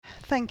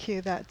Thank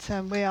you that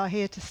we are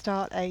here to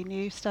start a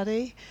new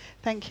study.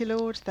 Thank you,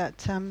 Lord,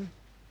 that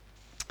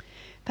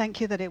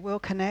thank you that it will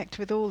connect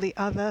with all the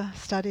other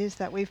studies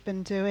that we've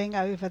been doing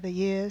over the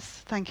years.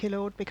 Thank you,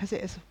 Lord, because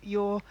it is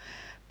your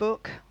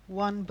book,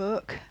 one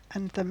book,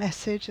 and the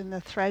message and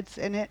the threads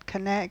in it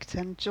connect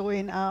and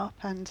join up.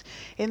 And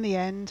in the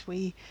end,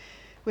 we're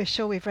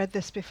sure we've read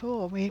this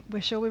before.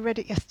 We're sure we read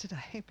it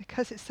yesterday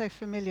because it's so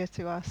familiar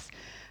to us.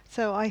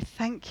 So I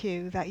thank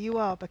you that you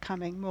are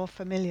becoming more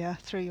familiar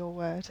through your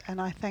word. And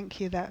I thank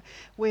you that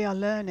we are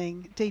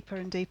learning deeper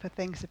and deeper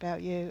things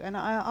about you. And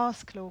I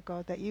ask, Lord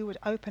God, that you would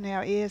open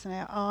our ears and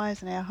our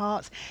eyes and our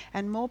hearts,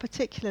 and more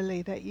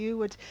particularly that you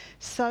would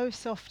so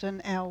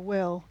soften our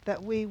will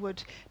that we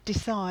would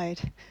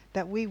decide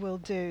that we will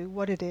do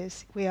what it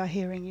is we are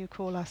hearing you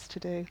call us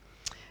to do.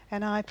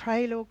 And I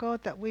pray, Lord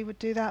God, that we would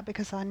do that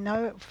because I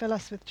know it will fill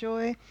us with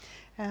joy,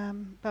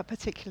 but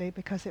particularly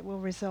because it will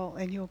result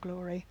in your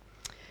glory.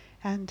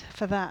 And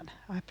for that,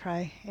 I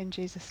pray in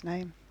Jesus'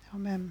 name.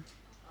 Amen.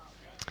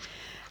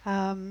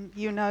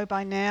 You know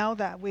by now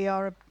that we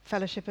are a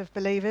fellowship of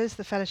believers,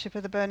 the Fellowship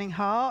of the Burning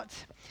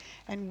Heart.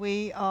 And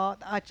we are,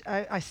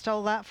 I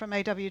stole that from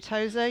A.W.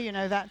 Tozer, you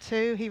know that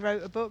too. He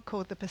wrote a book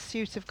called The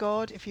Pursuit of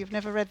God. If you've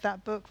never read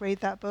that book, read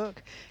that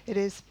book. It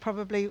is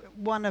probably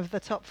one of the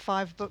top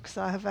 5 books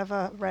I have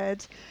ever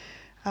read.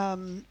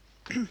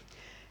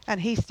 And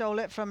he stole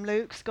it from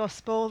Luke's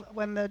Gospel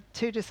when the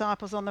 2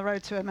 disciples on the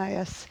road to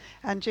Emmaus,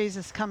 and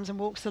Jesus comes and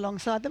walks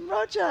alongside them.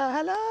 Roger,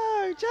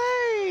 hello,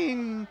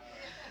 Jane.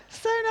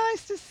 So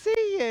nice to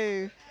see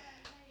you.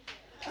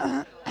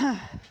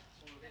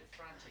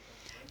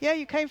 Yeah,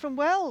 you came from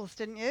Wells,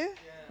 didn't you?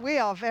 We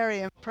are very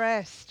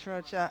impressed,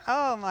 Roger.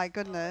 Oh my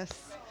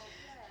goodness.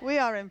 We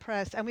are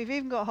impressed. And we've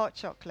even got hot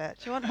chocolate.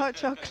 Do you want hot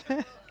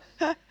chocolate?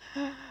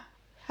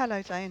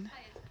 Hello, Jane.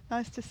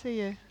 Nice to see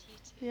you.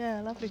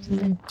 Yeah, lovely to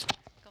see you.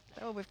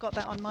 Oh, we've got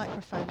that on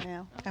microphone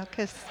now. Our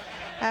kiss.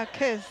 Our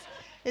kiss.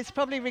 It's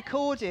probably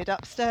recorded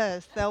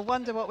upstairs. They'll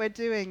wonder what we're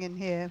doing in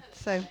here.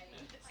 So,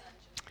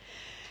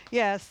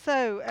 yeah,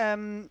 so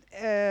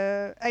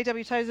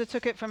A.W. Tozer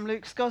took it from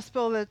Luke's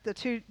Gospel, the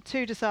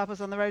two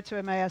disciples on the road to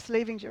Emmaus,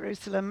 leaving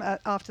Jerusalem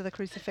after the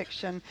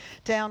crucifixion,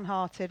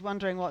 downhearted,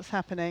 wondering what's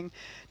happening,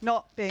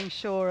 not being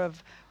sure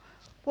of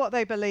what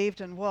they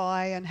believed and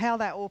why and how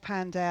that all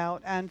panned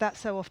out. And that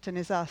so often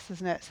is us,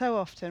 isn't it? So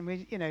often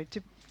we,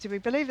 do we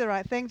believe the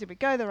right thing? Did we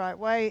go the right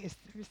way?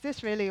 Is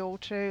this really all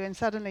true? And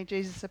suddenly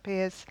Jesus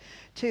appears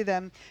to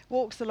them,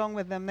 walks along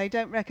with them. They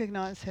don't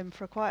recognize him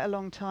for quite a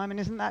long time. And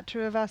isn't that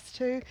true of us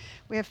too?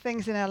 We have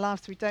things in our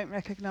lives we don't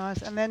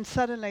recognize. And then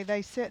suddenly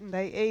they sit and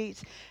they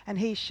eat, and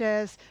he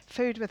shares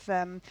food with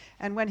them.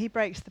 And when he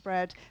breaks the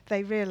bread,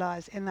 they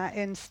realize in that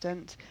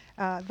instant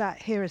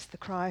that here is the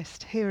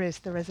Christ, here is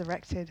the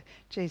resurrected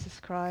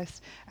Jesus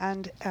Christ.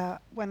 And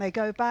when they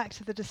go back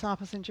to the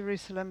disciples in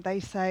Jerusalem, they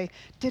say,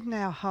 didn't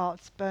our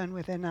hearts burn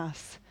within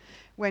us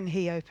when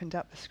he opened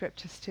up the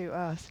scriptures to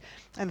us?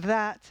 And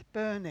that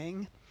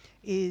burning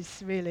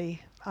is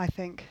really, I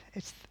think,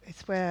 it's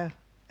where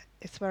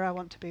I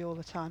want to be all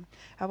the time.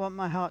 I want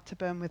my heart to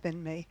burn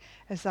within me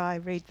as I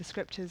read the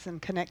scriptures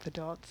and connect the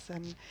dots,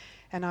 and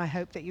I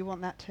hope that you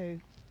want that too,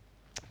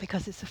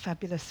 because it's a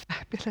fabulous,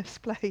 fabulous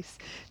place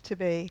to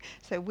be.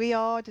 So we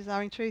are,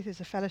 Desiring Truth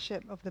is a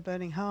fellowship of the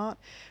burning heart.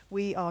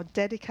 We are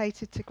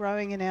dedicated to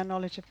growing in our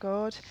knowledge of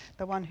God,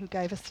 the one who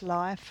gave us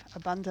life,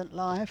 abundant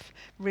life,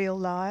 real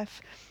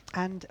life.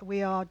 And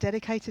we are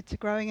dedicated to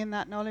growing in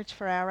that knowledge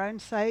for our own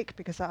sake,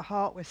 because at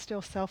heart we're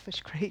still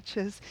selfish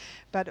creatures,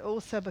 but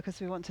also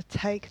because we want to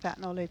take that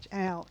knowledge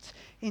out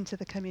into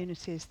the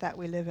communities that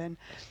we live in.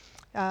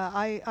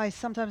 I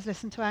sometimes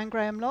listen to Anne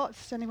Graham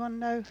Lotz. Anyone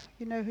know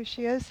who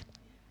she is?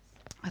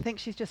 I think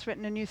she's just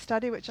written a new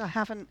study, which I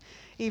haven't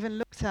even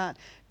looked at,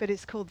 but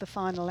it's called The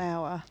Final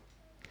Hour.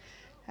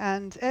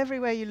 And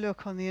everywhere you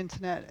look on the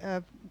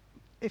internet,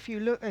 if you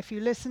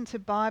listen to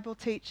Bible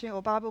teaching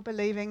or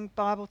Bible-believing,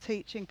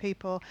 Bible-teaching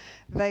people,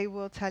 they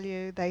will tell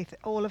you,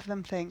 all of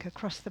them think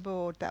across the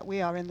board that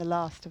we are in the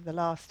last of the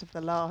last of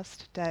the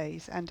last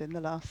days and in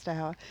the last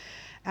hour.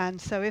 And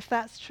so if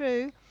that's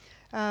true,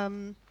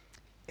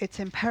 it's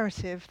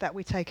imperative that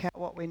we take out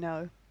what we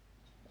know.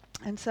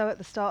 And so at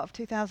the start of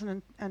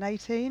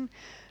 2018,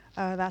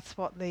 that's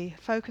what the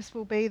focus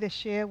will be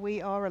this year.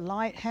 We are a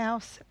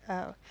lighthouse.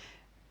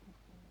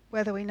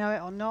 Whether we know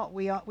it or not,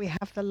 we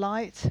have the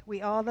light.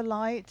 We are the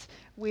light.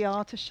 We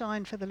are to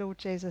shine for the Lord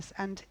Jesus.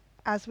 And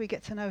as we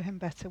get to know him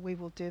better, we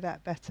will do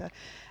that better.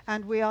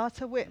 And we are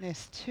to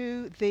witness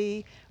to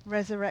the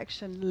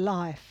resurrection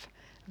life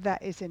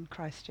that is in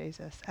Christ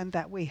Jesus and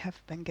that we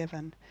have been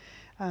given.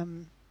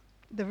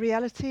 The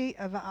reality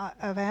of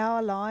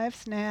our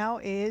lives now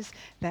is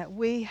that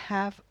we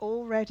have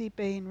already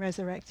been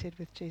resurrected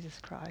with Jesus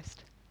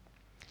Christ.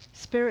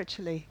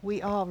 Spiritually,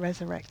 we are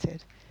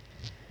resurrected.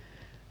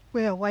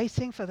 We are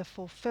waiting for the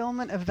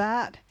fulfillment of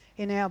that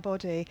in our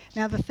body.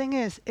 Now, the thing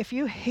is, if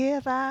you hear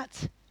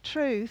that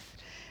truth,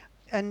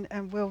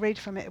 and we'll read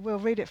from it. We'll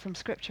read it from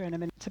Scripture in a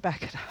minute to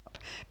back it up.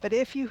 But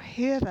if you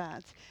hear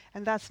that,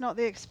 and that's not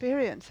the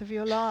experience of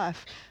your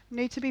life, you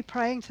need to be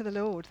praying to the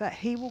Lord that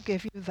He will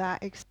give you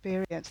that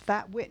experience,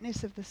 that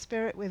witness of the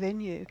Spirit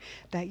within you,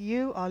 that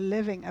you are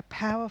living a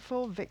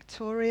powerful,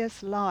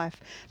 victorious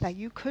life that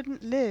you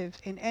couldn't live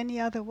in any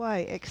other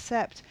way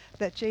except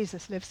that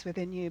Jesus lives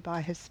within you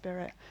by His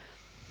Spirit.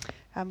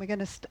 And we're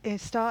going to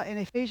start in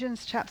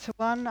Ephesians chapter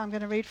 1. I'm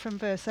going to read from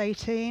verse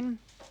 18.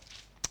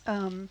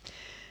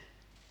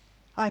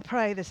 I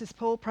pray, this is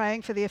Paul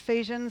praying for the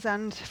Ephesians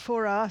and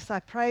for us. I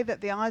pray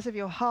that the eyes of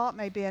your heart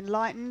may be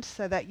enlightened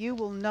so that you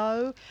will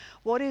know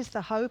what is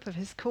the hope of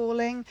His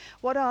calling,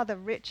 what are the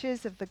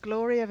riches of the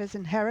glory of His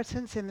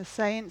inheritance in the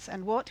saints,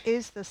 and what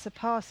is the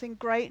surpassing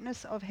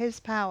greatness of His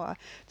power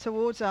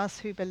towards us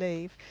who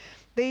believe.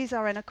 These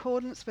are in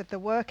accordance with the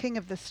working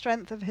of the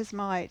strength of His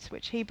might,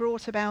 which He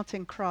brought about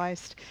in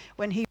Christ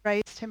when He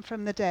raised Him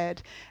from the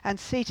dead and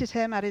seated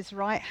Him at His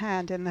right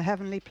hand in the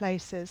heavenly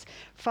places,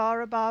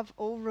 far above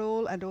all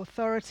rule and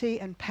authority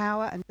and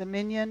power and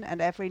dominion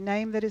and every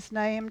name that is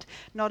named,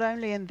 not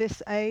only in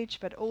this age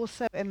but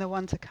also in the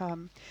one to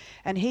come.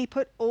 And He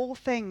put all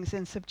things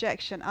in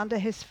subjection under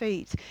His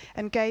feet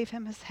and gave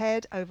Him His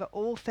head over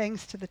all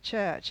things to the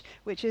church,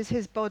 which is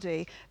His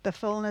body, the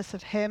fullness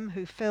of Him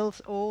who fills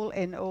all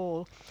in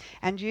all.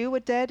 And you were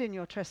dead in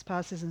your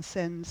trespasses and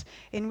sins,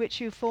 in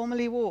which you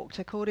formerly walked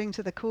according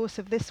to the course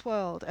of this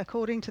world,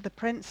 according to the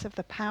prince of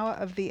the power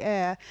of the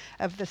air,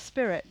 of the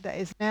spirit that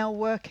is now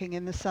working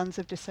in the sons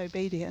of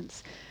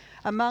disobedience.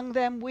 Among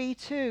them we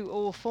too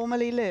all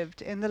formerly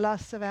lived in the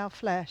lusts of our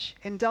flesh,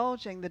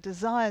 indulging the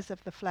desires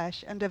of the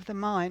flesh and of the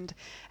mind,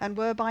 and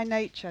were by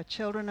nature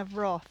children of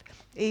wrath,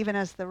 even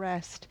as the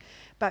rest.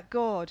 But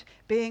God,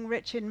 being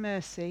rich in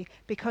mercy,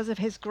 because of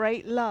His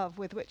great love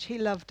with which He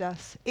loved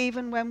us,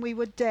 even when we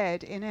were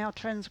dead in our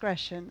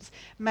transgressions,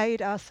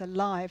 made us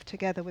alive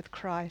together with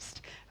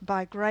Christ.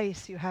 By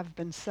grace you have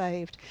been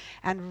saved,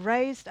 and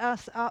raised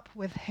us up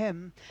with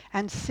Him,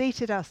 and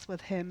seated us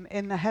with Him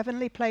in the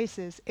heavenly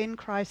places in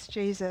Christ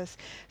Jesus,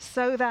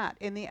 so that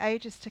in the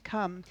ages to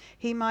come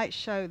He might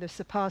show the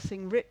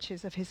surpassing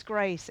riches of His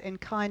grace in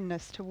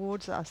kindness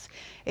towards us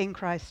in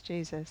Christ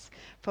Jesus.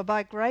 For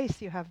by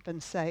grace you have been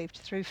saved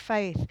through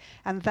faith,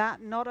 and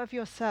that not of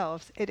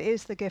yourselves, it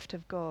is the gift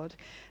of God,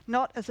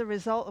 not as a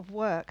result of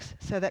works,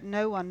 so that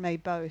no one may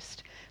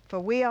boast.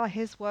 For we are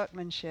His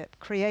workmanship,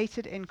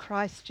 created in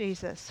Christ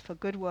Jesus for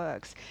good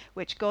works,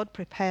 which God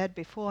prepared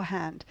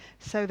beforehand,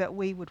 so that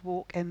we would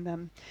walk in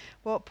them.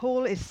 What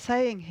Paul is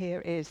saying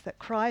here is that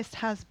Christ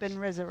has been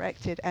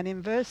resurrected, and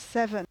in verse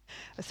 6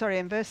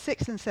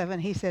 and 7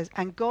 he says,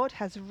 and God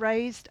has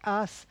raised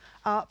us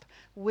up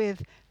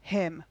with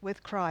Him,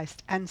 with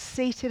Christ, and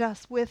seated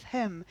us with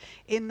Him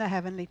in the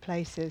heavenly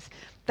places.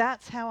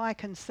 That's how I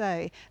can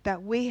say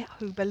that we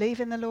who believe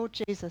in the Lord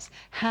Jesus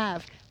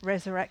have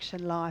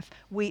resurrection life.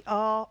 We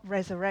are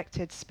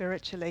resurrected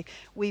spiritually.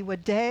 We were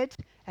dead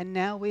and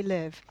now we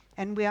live.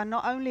 And we are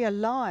not only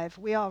alive,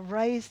 we are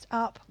raised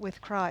up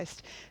with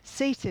Christ,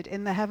 seated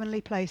in the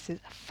heavenly places,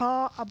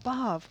 far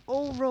above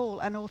all rule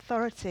and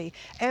authority,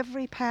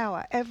 every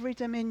power, every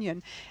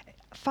dominion,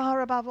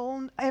 far above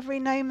all, every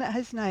name that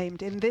has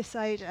named in this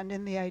age and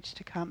in the age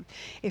to come.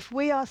 If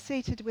we are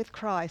seated with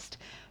Christ,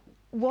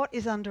 what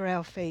is under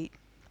our feet?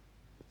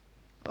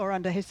 Or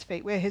under His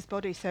feet? We're His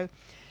body, so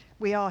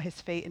we are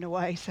His feet in a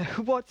way. So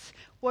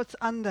what's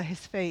under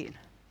His feet?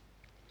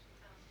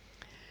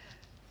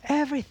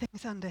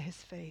 Everything's under His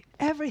feet.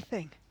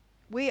 Everything.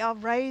 We are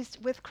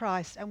raised with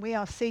Christ and we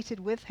are seated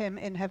with Him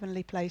in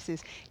heavenly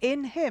places.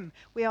 In Him,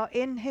 we are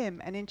in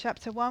Him. And in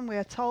chapter 1, we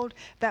are told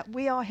that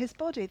we are His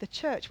body, the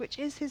church, which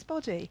is His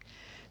body.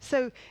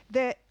 So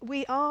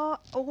we are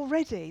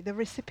already the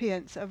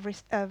recipients of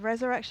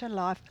resurrection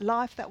life,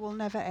 life that will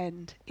never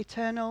end,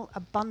 eternal,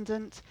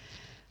 abundant,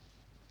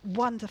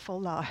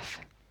 wonderful life.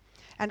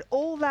 And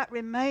all that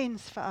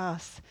remains for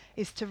us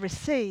is to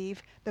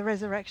receive the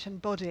resurrection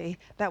body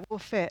that will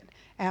fit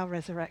our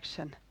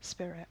resurrection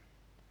spirit.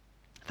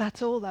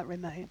 That's all that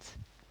remains.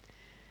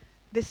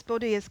 This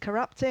body is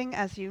corrupting,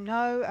 as you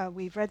know.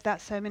 We've read that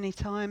so many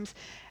times.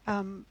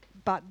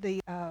 But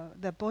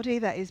the body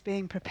that is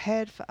being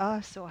prepared for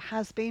us, or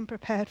has been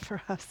prepared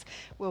for us,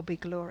 will be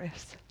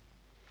glorious.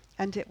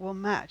 And it will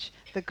match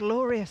the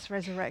glorious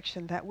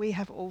resurrection that we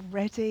have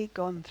already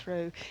gone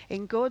through.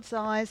 In God's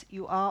eyes,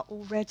 you are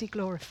already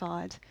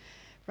glorified.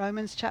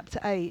 Romans chapter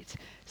 8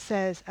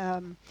 says,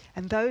 and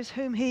those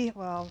whom He,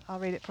 well, I'll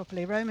read it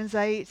properly. Romans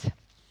 8,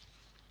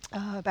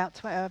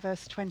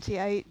 verse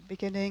 28,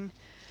 beginning.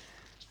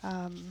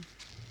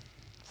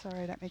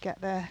 Sorry, let me get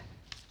there.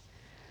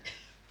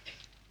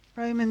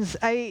 Romans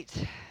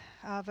 8,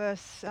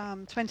 verse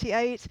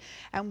 28,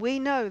 and we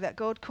know that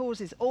God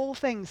causes all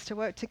things to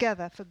work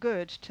together for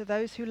good to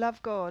those who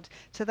love God,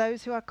 to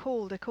those who are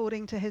called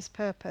according to his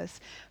purpose.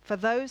 For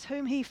those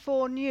whom he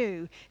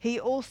foreknew, he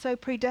also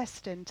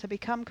predestined to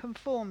become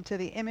conformed to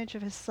the image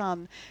of his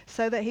Son,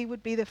 so that he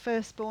would be the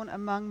firstborn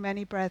among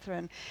many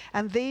brethren.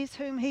 And these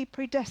whom he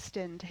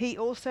predestined, he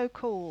also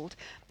called.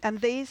 And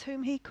these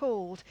whom he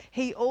called,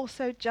 he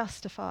also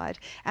justified.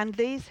 And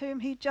these whom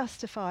he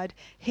justified,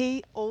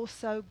 he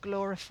also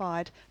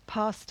glorified.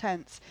 Past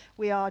tense.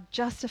 We are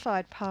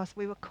justified past.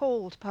 We were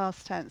called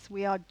past tense.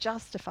 We are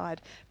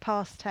justified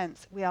past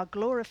tense. We are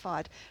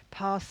glorified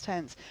past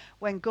tense.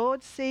 When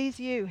God sees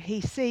you, he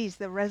sees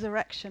the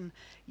resurrection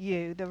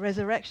you, the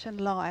resurrection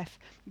life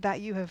that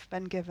you have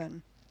been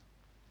given.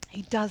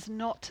 He does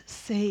not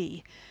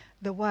see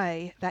the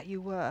way that you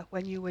were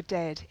when you were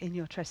dead in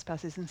your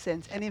trespasses and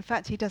sins. And in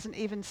fact, he doesn't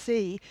even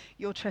see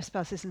your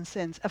trespasses and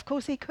sins. Of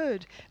course he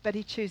could, but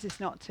he chooses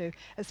not to.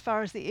 As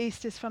far as the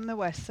east is from the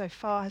west, so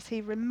far has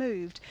he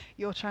removed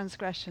your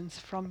transgressions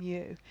from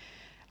you.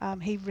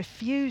 He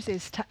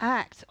refuses to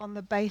act on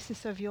the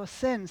basis of your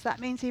sins. That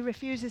means he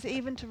refuses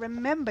even to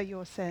remember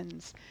your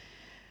sins.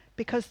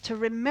 Because to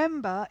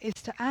remember is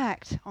to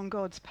act on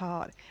God's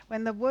part.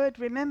 When the word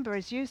remember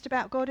is used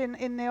about God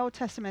in the Old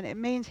Testament, it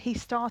means he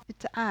started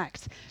to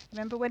act.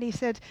 Remember when he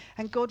said,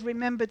 and God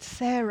remembered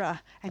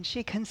Sarah, and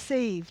she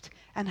conceived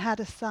and had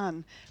a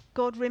son.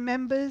 God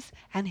remembers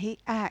and he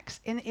acts.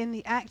 In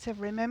the act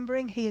of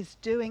remembering, he is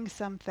doing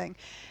something.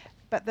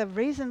 But the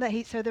reason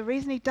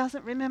he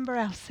doesn't remember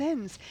our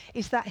sins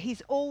is that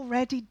he's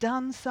already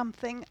done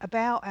something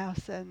about our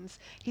sins.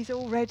 He's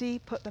already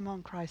put them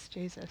on Christ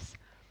Jesus.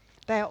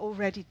 They are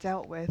already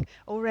dealt with,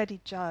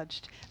 already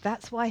judged.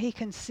 That's why he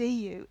can see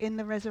you in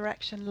the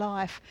resurrection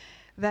life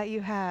that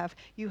you have.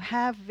 You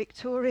have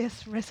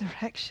victorious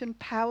resurrection,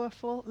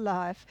 powerful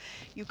life.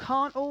 You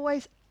can't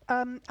always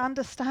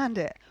understand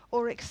it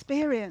or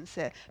experience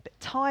it, but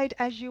tied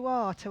as you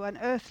are to an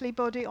earthly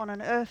body on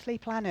an earthly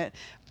planet,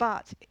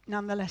 but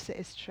nonetheless it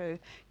is true.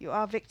 You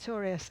are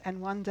victorious, and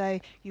one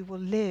day you will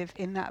live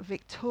in that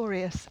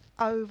victorious,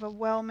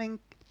 overwhelming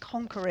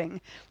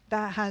conquering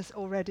that has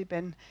already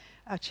been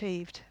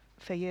achieved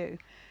for you.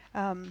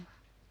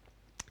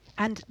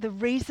 And the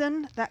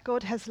reason that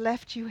God has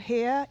left you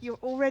here, you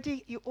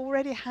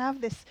already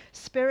have this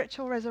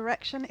spiritual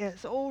resurrection.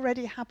 It's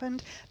already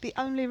happened. The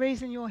only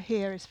reason you're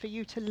here is for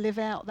you to live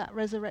out that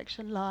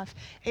resurrection life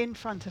in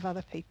front of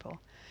other people.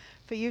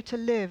 For you to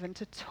live and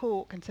to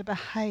talk and to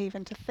behave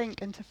and to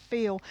think and to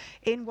feel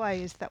in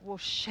ways that will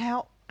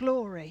shout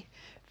glory,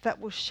 that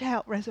will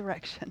shout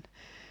resurrection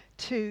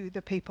to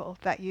the people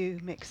that you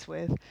mix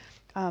with.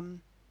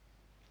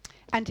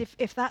 And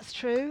if that's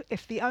true,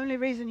 if the only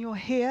reason you're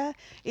here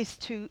is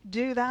to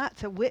do that,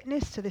 to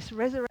witness to this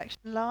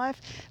resurrection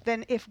life,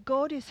 then if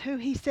God is who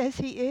he says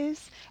he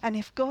is, and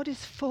if God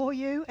is for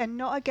you and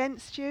not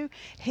against you,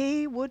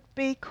 he would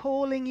be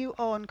calling you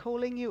on,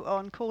 calling you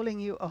on, calling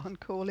you on,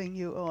 calling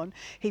you on.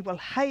 He will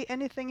hate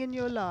anything in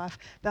your life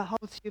that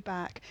holds you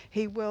back.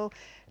 He will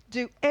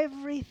do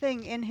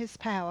everything in his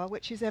power,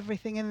 which is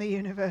everything in the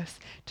universe,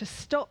 to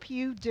stop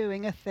you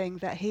doing a thing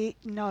that he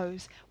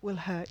knows will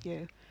hurt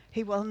you.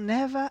 He will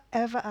never,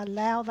 ever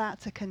allow that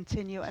to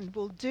continue, and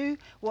will do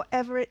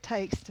whatever it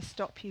takes to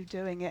stop you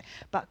doing it.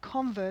 But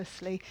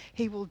conversely,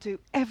 he will do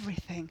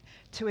everything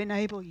to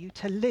enable you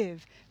to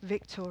live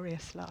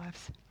victorious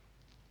lives.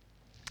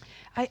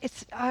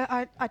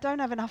 I don't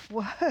have enough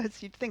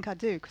words. You'd think I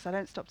do because I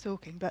don't stop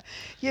talking. But,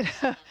 you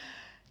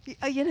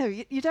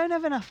don't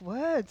have enough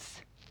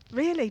words.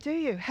 Really, do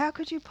you? How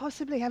could you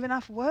possibly have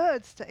enough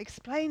words to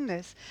explain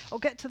this or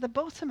get to the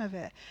bottom of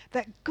it?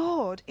 That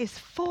God is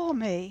for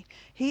me.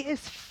 He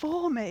is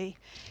for me.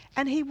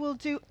 And he will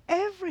do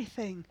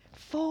everything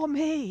for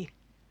me.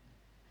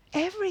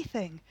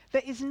 Everything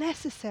that is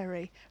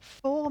necessary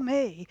for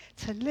me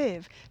to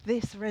live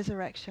this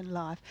resurrection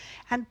life.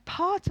 And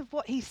part of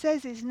what he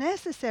says is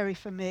necessary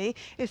for me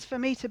is for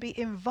me to be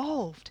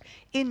involved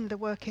in the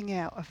working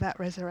out of that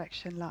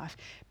resurrection life,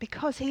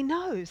 because he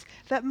knows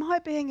that my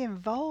being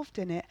involved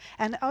in it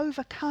and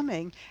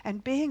overcoming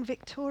and being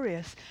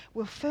victorious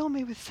will fill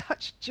me with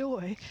such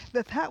joy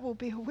that will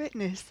be a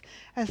witness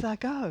as I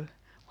go.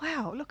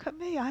 Wow, look at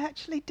me, I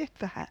actually did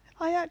that.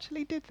 I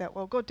actually did that.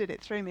 Well, God did it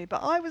through me,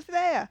 but I was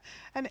there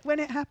and when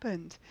it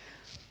happened.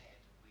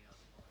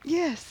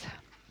 Yes.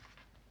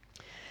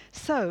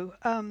 So,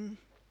 1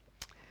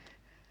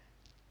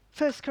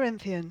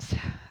 Corinthians.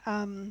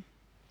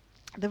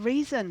 The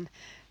reason,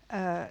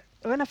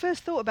 when I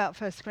first thought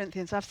about 1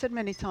 Corinthians, I've said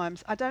many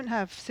times, I don't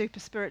have super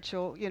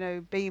spiritual,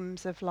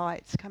 beams of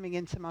lights coming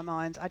into my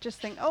mind. I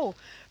just think, 1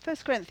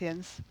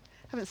 Corinthians,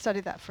 haven't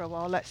studied that for a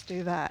while, let's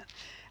do that.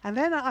 And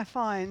then I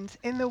find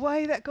in the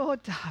way that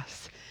God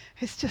does,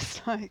 it's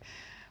just like,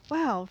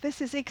 wow,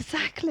 this is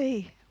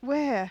exactly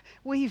where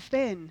we've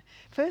been.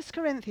 1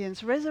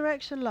 Corinthians,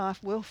 resurrection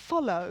life will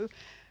follow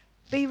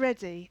Be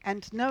ready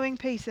and knowing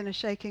peace in a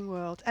shaking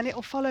world. And it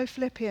will follow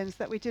Philippians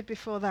that we did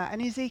before that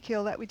and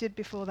Ezekiel that we did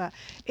before that.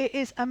 It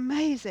is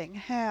amazing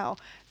how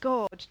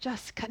God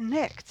just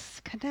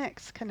connects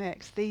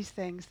these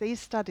things, these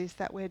studies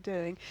that we're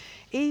doing,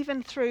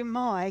 even through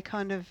my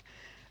kind of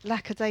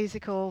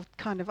lackadaisical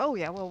kind of, oh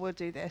yeah, well, we'll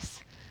do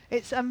this.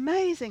 It's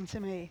amazing to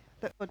me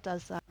that God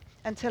does that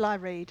until I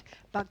read,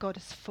 but God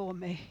is for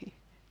me.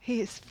 He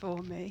is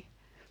for me.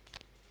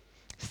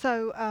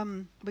 So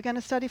we're going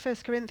to study 1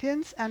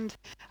 Corinthians, and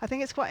I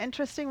think it's quite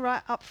interesting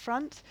right up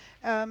front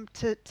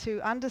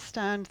to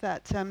understand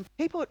that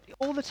people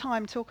all the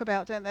time talk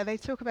about, don't they? They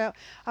talk about,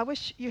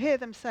 you hear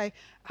them say,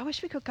 I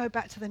wish we could go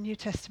back to the New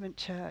Testament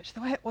church,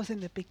 the way it was in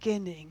the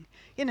beginning,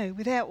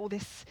 without all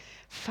this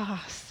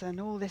fuss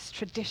and all this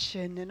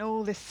tradition and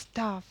all this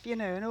stuff,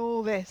 and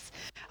all this.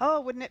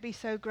 Oh, wouldn't it be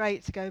so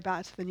great to go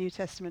back to the New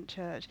Testament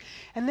church?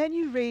 And then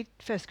you read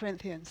 1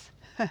 Corinthians.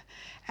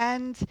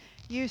 And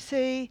you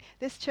see,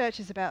 this church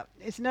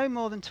is no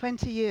more than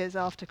 20 years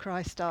after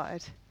Christ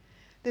died.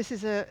 This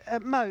is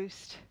at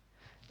most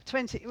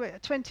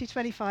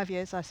 25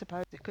 years, I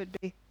suppose it could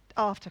be,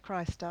 after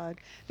Christ died.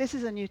 This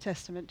is a New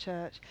Testament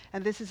church,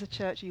 and this is a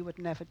church you would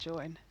never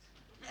join.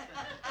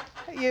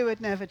 You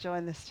would never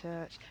join this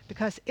church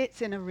because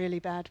it's in a really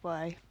bad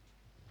way.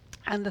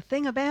 And the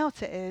thing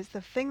about it is,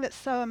 the thing that's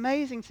so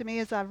amazing to me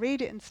as I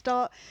read it and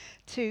start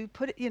to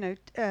put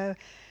it,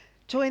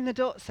 join the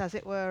dots, as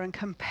it were, and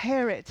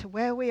compare it to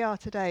where we are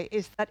today,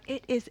 is that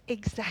it is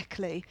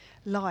exactly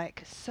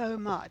like so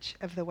much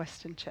of the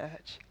Western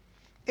church.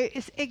 It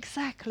is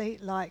exactly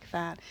like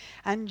that.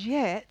 And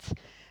yet,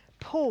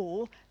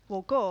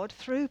 God,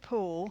 through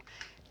Paul,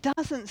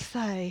 doesn't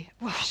say,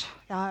 whoosh,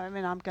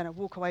 I'm going to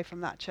walk away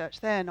from that church.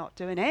 They're not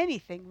doing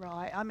anything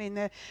right.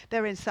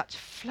 They're in such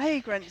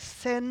flagrant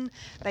sin.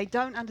 They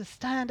don't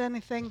understand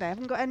anything. They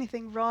haven't got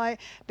anything right.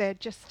 They're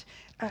just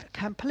a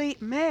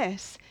complete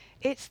mess.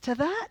 It's to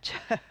that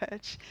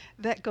church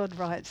that God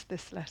writes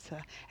this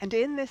letter. And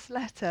in this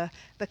letter,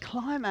 the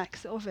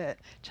climax of it,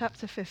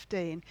 chapter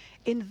 15,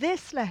 in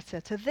this letter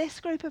to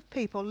this group of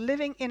people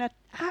living in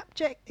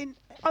in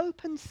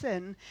open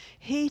sin,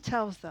 he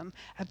tells them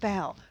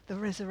about the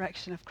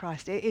resurrection of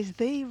Christ. It is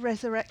the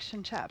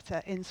resurrection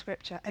chapter in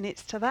Scripture, and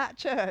it's to that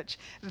church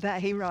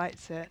that he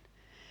writes it.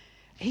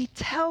 He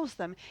tells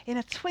them in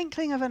a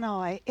twinkling of an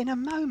eye, in a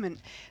moment,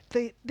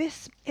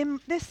 this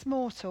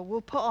mortal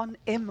will put on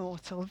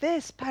immortal.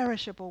 This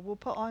perishable will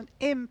put on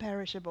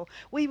imperishable.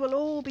 We will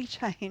all be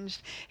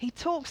changed. He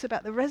talks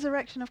about the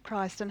resurrection of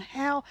Christ and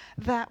how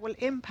that will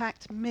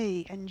impact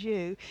me and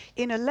you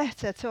in a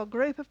letter to a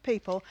group of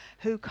people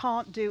who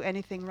can't do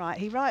anything right.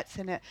 He writes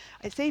in it,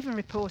 it's even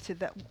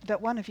reported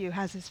that one of you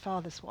has his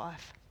father's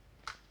wife.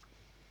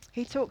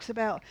 He talks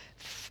about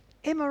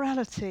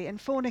immorality and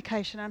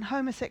fornication and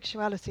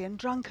homosexuality and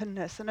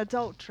drunkenness and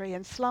adultery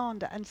and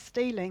slander and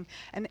stealing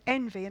and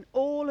envy and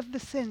all of the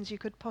sins you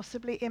could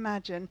possibly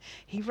imagine.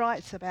 He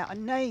writes about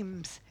and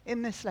names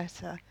in this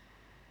letter.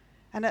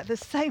 And at the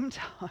same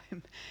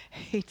time,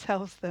 he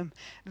tells them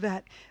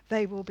that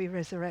they will be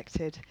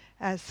resurrected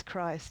as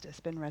Christ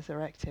has been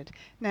resurrected.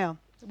 Now,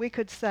 we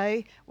could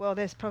say, well,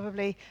 they're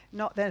probably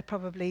not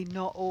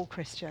all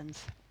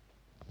Christians.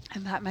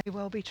 And that may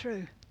well be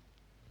true.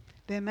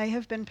 There may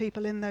have been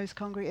people in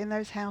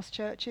those house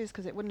churches,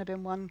 because it wouldn't have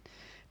been one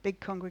big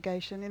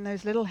congregation, in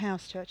those little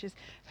house churches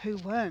who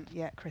weren't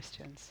yet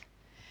Christians.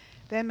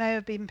 There may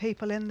have been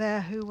people in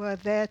there who were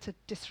there to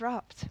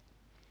disrupt.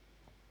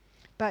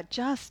 But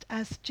just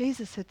as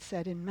Jesus had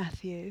said in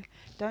Matthew,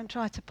 don't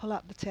try to pull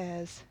up the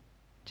tares,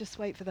 just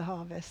wait for the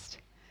harvest.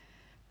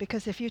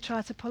 Because if you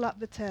try to pull up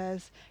the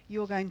tares,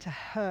 you're going to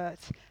hurt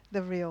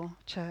the real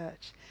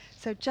church.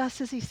 So just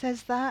as he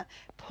says that,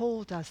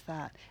 Paul does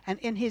that. And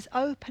in his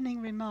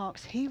opening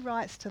remarks, he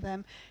writes to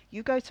them,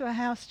 you go to a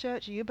house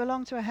church, you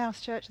belong to a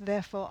house church,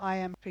 therefore I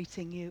am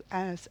treating you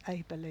as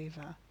a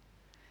believer.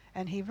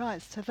 And he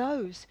writes to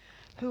those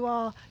who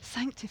are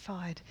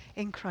sanctified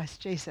in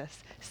Christ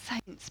Jesus,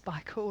 saints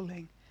by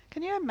calling.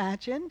 Can you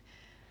imagine?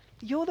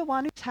 You're the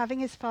one who's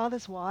having his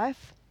father's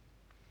wife.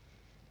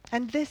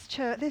 And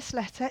this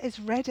letter is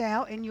read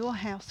out in your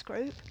house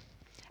group.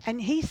 And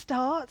he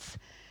starts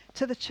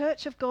to the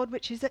church of God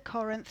which is at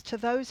Corinth, to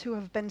those who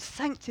have been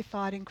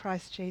sanctified in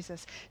Christ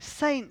Jesus,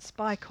 saints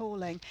by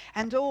calling,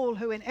 and all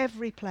who in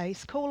every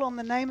place call on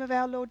the name of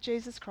our Lord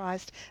Jesus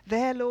Christ,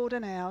 their Lord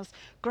and ours,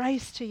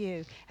 grace to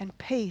you and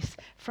peace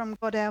from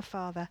God our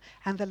Father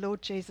and the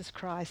Lord Jesus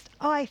Christ.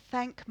 I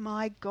thank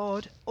my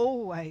God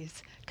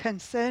always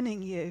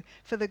concerning you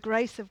for the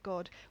grace of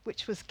God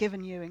which was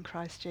given you in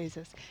Christ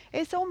Jesus.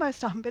 It's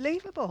almost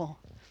unbelievable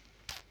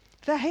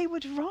that he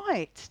would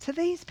write to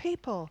these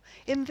people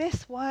in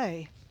this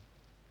way.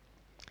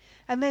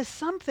 And there's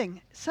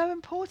something so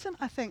important,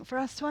 I think, for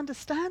us to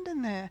understand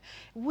in there.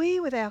 We,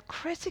 with our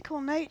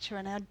critical nature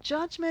and our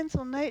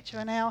judgmental nature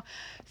and our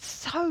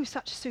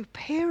such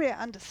superior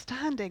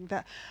understanding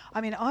that,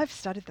 I mean, I've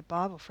studied the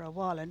Bible for a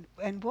while,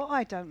 and what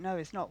I don't know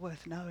is not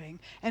worth knowing.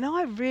 And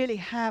I really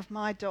have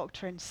my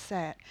doctrine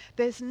set.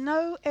 There's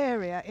no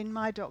area in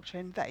my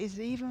doctrine that is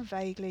even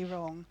vaguely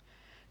wrong.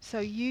 So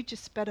you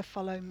just better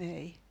follow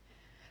me.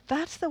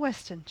 That's the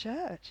Western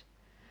church.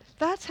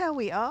 That's how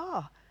we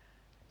are.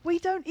 We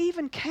don't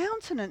even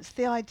countenance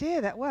the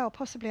idea that, well,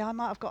 possibly I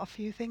might have got a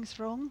few things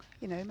wrong,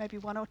 maybe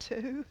one or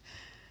two.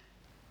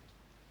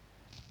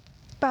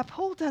 But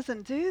Paul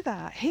doesn't do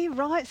that. He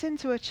writes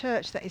into a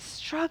church that is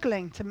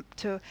struggling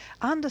to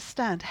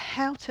understand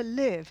how to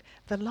live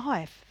the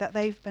life that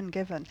they've been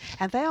given.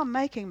 And they are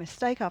making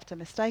mistake after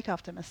mistake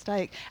after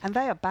mistake. And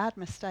they are bad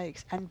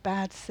mistakes and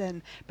bad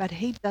sin. But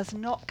he does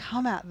not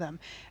come at them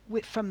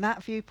from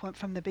that viewpoint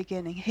from the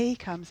beginning. He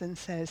comes and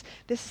says,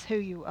 this is who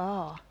you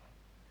are.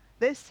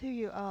 This is who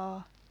you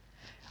are.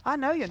 I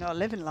know you're not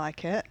living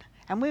like it.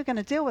 And we're going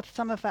to deal with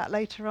some of that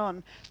later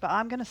on. But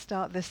I'm going to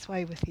start this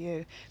way with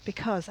you.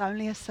 Because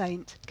only a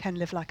saint can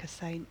live like a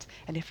saint.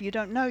 And if you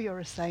don't know you're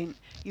a saint,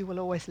 you will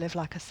always live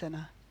like a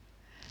sinner.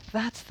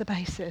 That's the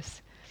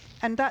basis.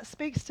 And that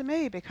speaks to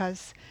me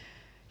because,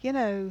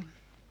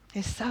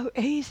 it's so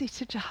easy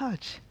to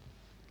judge.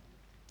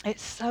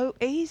 It's so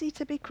easy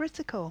to be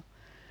critical.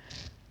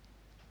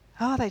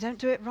 Oh, they don't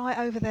do it right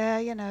over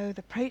there,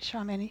 the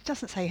preacher, he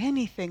doesn't say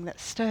anything that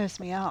stirs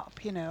me up.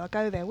 I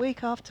go there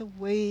week after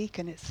week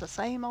and it's the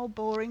same old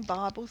boring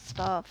Bible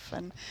stuff.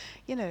 And,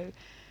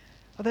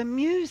 the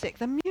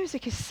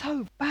music is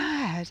so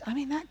bad.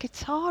 That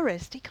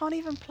guitarist, he can't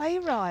even play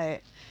right.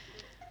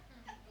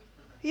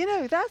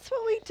 That's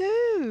what we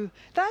do.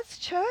 That's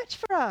church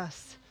for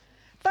us.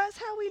 That's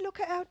how we look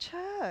at our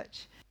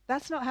church.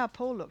 That's not how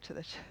Paul looked at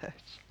the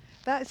church.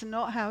 That is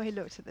not how he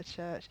looked at the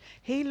church.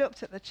 He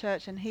looked at the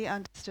church and he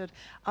understood,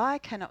 I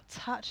cannot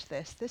touch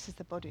this. This is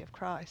the body of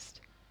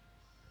Christ.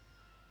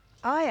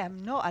 I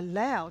am not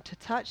allowed to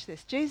touch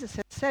this. Jesus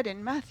had said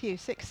in Matthew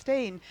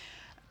 16,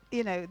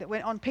 that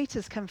went on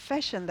Peter's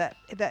confession that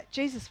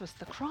Jesus was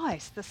the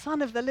Christ, the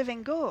Son of the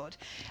living God.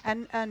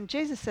 And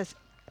Jesus says,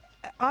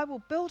 I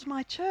will build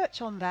my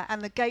church on that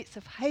and the gates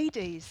of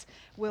Hades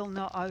will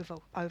not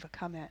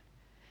overcome it.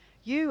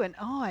 You and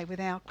I,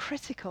 with our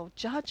critical,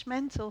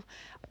 judgmental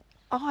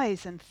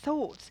eyes and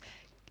thoughts,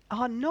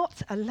 are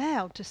not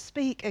allowed to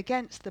speak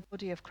against the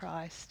body of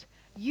Christ.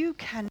 You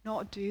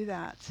cannot do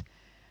that.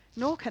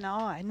 Nor can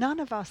I. None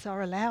of us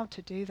are allowed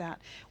to do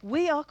that.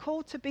 We are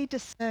called to be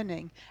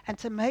discerning and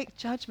to make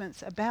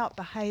judgments about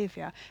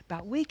behavior,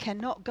 but we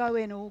cannot go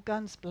in all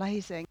guns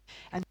blazing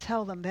and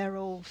tell them they're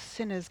all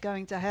sinners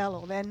going to hell,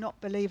 or they're not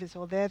believers,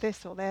 or they're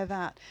this or they're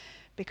that.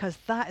 Because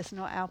that is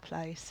not our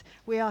place.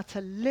 We are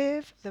to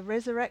live the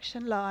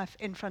resurrection life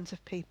in front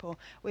of people.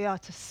 We are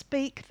to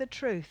speak the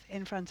truth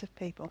in front of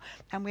people.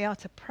 And we are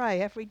to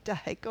pray every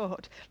day,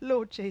 God,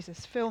 Lord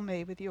Jesus, fill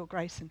me with your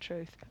grace and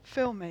truth.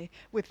 Fill me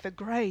with the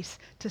grace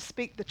to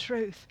speak the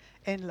truth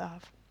in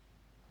love.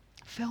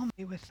 Fill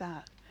me with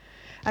that.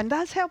 And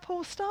that's how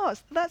Paul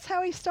starts. That's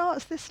how he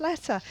starts this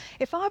letter.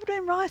 If I'd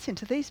been writing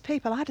to these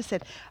people, I'd have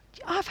said,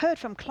 I've heard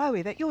from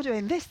Chloe that you're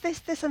doing this, this,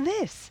 this, and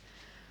this.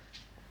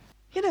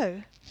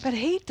 But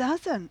he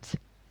doesn't.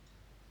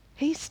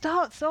 He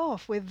starts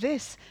off with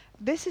this.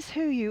 This is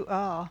who you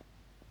are.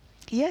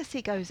 Yes,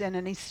 he goes in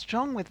and he's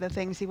strong with the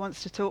things he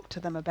wants to talk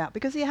to them about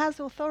because he has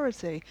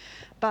authority.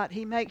 But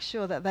he makes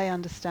sure that they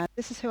understand,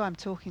 this is who I'm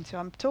talking to.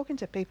 I'm talking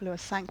to people who are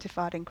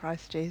sanctified in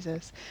Christ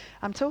Jesus.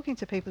 I'm talking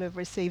to people who have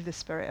received the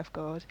Spirit of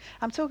God.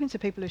 I'm talking to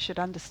people who should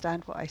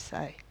understand what I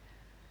say.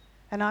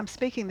 And I'm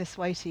speaking this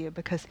way to you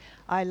because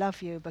I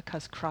love you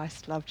because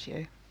Christ loved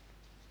you.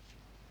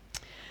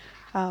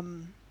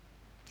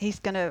 He's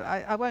going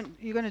to,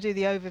 you're going to do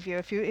the overview.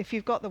 If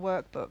you've got the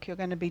workbook, you're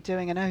going to be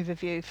doing an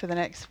overview for the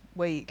next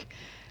week,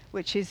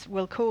 which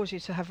will cause you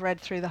to have read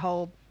through the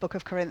whole book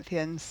of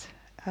Corinthians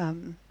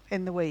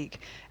in the week.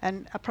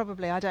 And I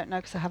don't know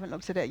because I haven't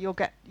looked at it,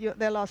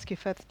 they'll ask you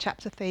for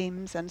chapter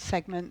themes and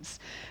segments.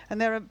 And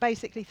there are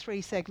basically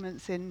 3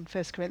 segments in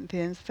 1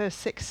 Corinthians. First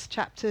 6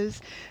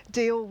 chapters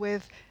deal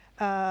with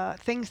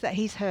things that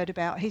he's heard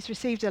about. He's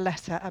received a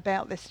letter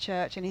about this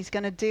church and he's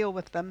going to deal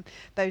with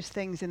those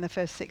things in the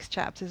first 6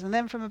 chapters. And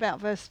then from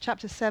about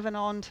chapter 7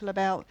 on till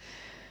about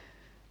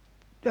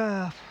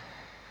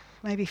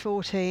maybe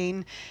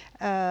 14,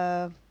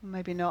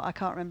 maybe not, I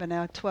can't remember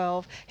now,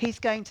 12, he's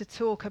going to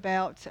talk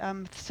about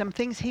some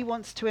things he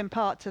wants to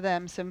impart to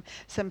them, some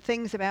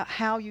things about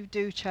how you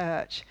do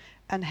church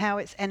and how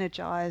it's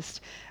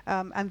energized.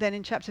 And then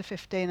in chapter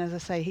 15, as I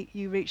say,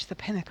 you reach the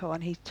pinnacle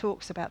and he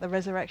talks about the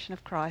resurrection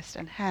of Christ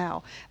and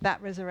how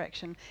that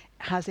resurrection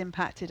has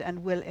impacted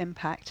and will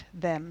impact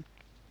them.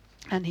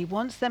 And he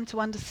wants them to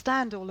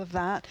understand all of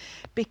that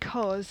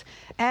because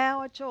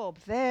our job,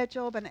 their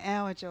job and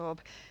our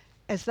job,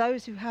 as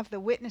those who have the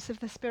witness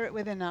of the Spirit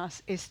within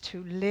us, is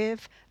to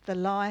live the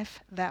life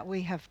that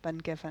we have been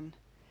given,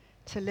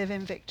 to live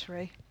in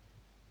victory,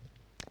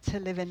 to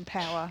live in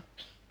power.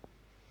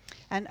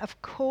 And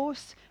of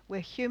course, we're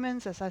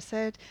humans, as I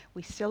said,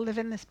 we still live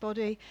in this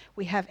body.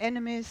 We have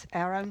enemies,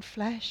 our own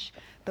flesh,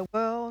 the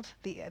world,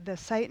 the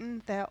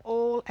Satan, they're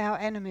all our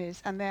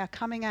enemies and they are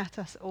coming at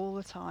us all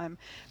the time.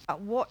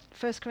 But what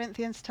 1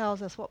 Corinthians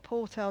tells us, what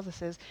Paul tells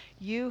us is,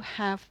 you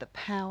have the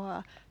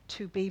power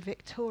to be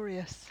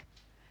victorious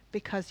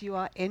because you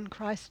are in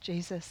Christ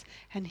Jesus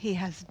and he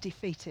has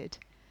defeated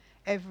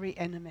every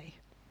enemy.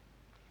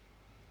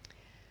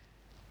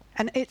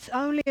 And it's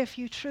only if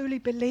you truly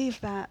believe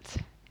that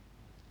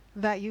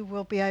you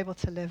will be able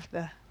to live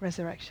the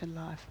resurrection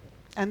life.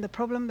 And the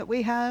problem that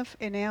we have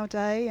in our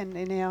day and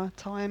in our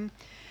time,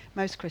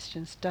 most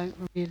Christians don't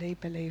really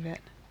believe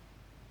it.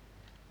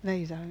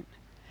 They don't.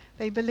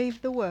 They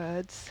believe the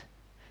words,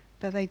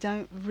 but they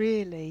don't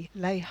really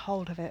lay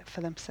hold of it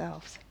for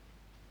themselves.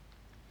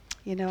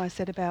 You know, I've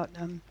said it a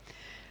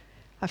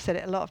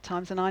lot of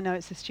times, and I know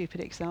it's a stupid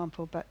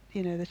example, but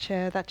you know,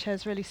 that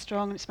chair's really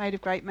strong and it's made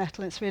of great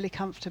metal and it's really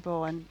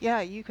comfortable. And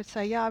yeah, you could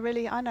say, yeah,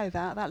 I know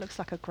that looks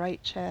like a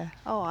great chair.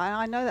 Oh,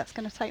 I know that's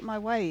going to take my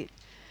weight.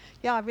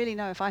 Yeah, I really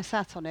know if I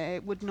sat on it,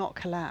 it would not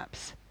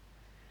collapse.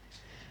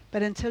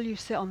 But until you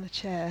sit on the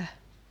chair,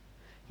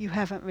 you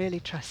haven't really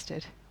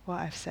trusted what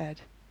I've said.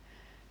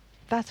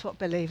 That's what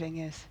believing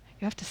is.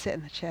 You have to sit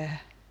in the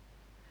chair.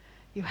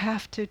 You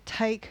have to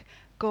take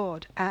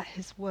God at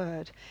his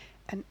word.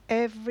 And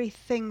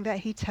everything that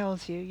he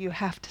tells you, you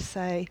have to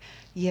say,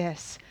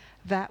 yes,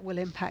 that will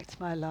impact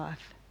my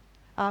life.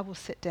 I will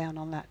sit down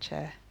on that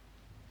chair.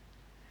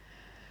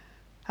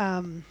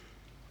 I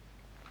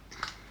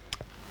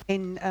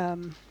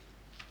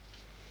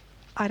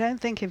don't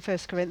think in 1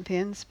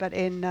 Corinthians, but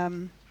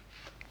in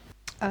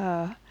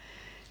 1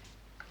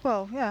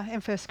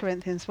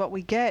 Corinthians, what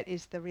we get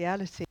is the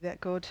reality that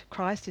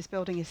Christ is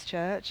building his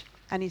church,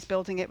 and he's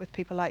building it with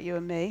people like you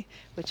and me,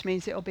 which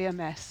means it'll be a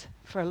mess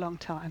for a long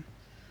time.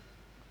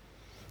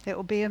 It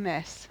will be a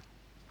mess.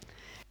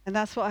 And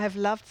that's what I have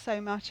loved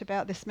so much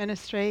about this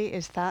ministry,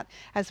 is that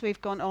as we've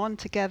gone on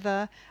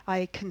together,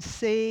 I can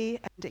see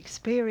and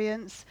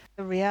experience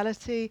the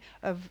reality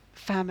of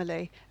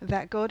family,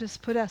 that God has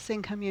put us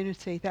in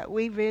community, that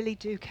we really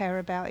do care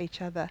about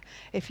each other.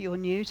 If you're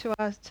new to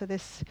us, to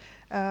this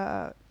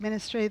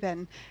ministry,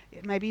 then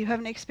maybe you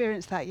haven't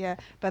experienced that yet,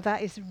 but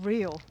that is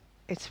real.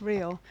 It's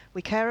real.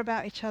 We care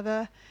about each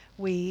other.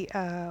 We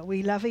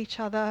love each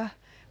other.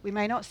 We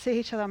may not see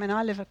each other. I mean,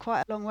 I live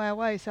quite a long way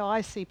away, so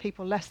I see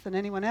people less than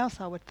anyone else,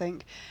 I would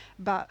think.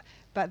 But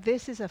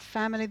this is a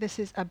family. This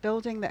is a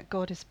building that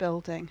God is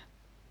building.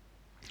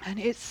 And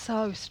it's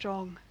so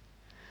strong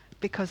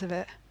because of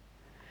it.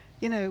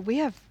 You know, we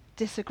have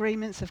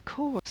disagreements, of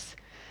course,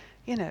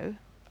 you know,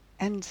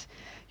 and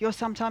you're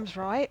sometimes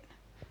right.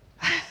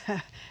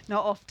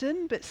 Not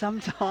often, but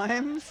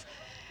sometimes.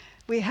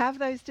 We have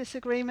those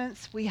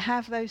disagreements, we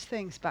have those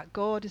things, but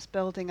God is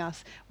building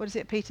us. What is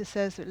it Peter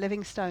says? That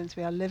living stones,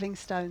 we are living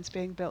stones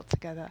being built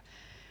together.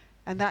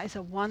 And that is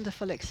a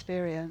wonderful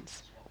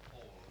experience. That's what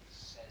Paul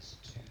says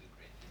to the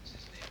Corinthians,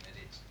 isn't it? That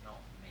it's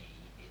not me,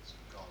 it's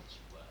God's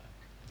work.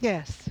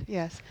 Yes,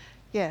 yes,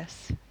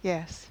 yes,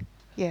 yes,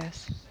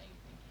 yes. Same thing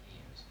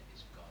here, isn't it?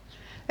 It's God's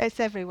work.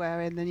 It's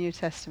everywhere in the New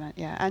Testament,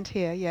 yeah. And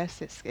here,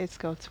 yes, it's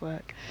God's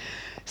work.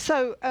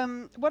 So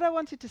what I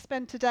wanted to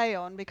spend today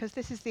on, because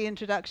this is the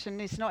introduction,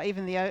 it's not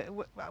even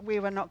we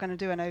were not going to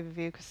do an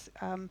overview, because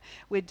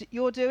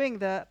you're doing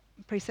the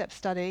precept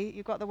study,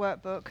 you've got the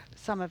workbook,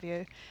 some of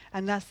you,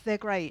 and they're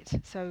great.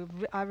 So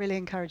I really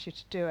encourage you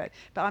to do it.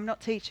 But I'm not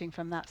teaching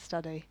from that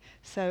study.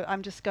 So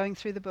I'm just going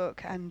through the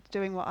book and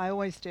doing what I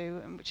always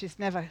do, which is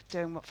never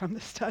doing what from the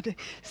study.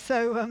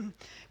 So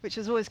which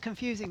was always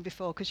confusing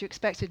before, because you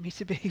expected me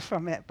to be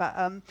from it. But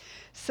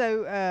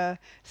so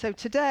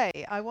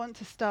today I want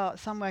to start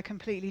somewhere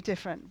completely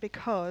different,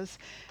 because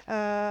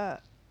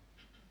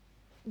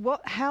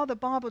how the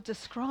Bible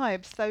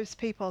describes those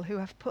people who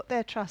have put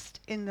their trust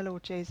in the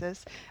Lord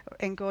Jesus,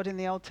 in God in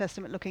the Old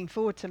Testament, looking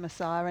forward to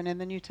Messiah, and in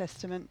the New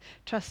Testament,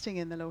 trusting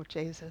in the Lord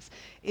Jesus,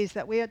 is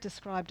that we are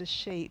described as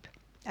sheep.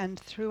 And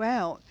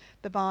throughout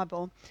the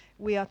Bible,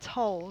 we are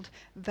told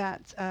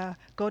that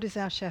God is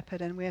our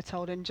shepherd, and we are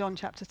told in John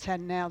chapter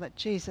 10 now that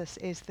Jesus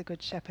is the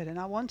good shepherd. And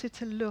I wanted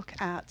to look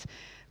at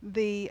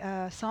the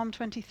Psalm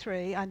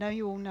 23. I know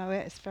you all know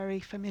it, it's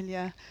very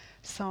familiar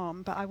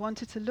psalm, but I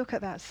wanted to look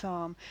at that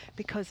psalm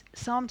because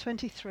Psalm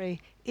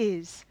 23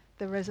 is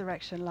the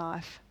resurrection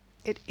life.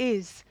 It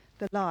is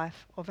the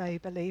life of a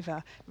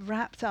believer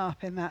wrapped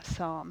up in that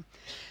psalm.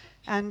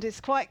 And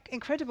it's quite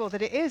incredible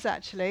that it is,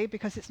 actually,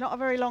 because it's not a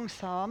very long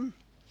psalm.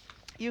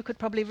 You could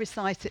probably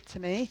recite it to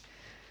me.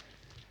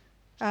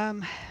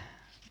 Well,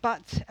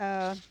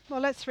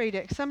 let's read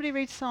it. Somebody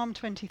read Psalm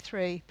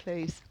 23,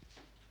 please.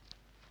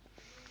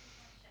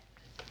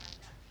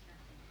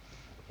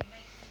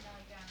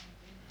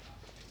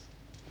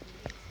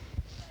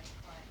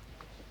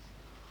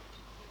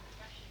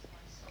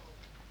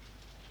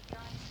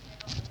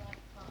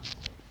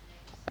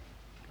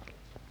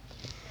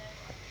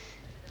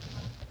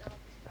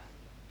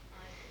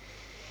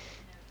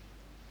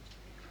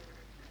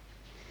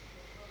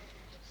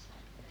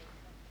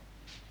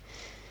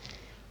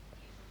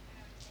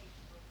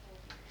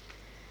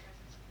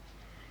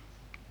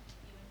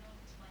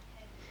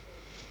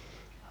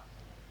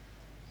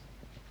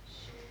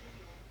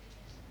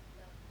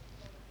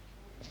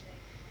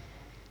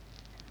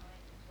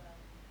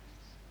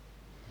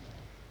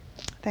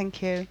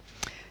 Thank you.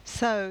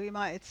 So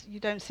you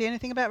don't see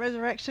anything about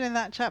resurrection in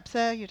that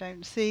chapter. You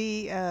don't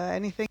see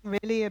anything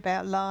really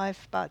about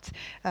life, but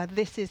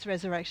this is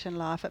resurrection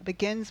life. It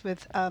begins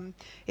with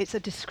it's a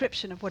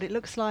description of what it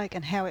looks like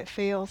and how it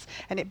feels,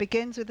 and it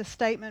begins with a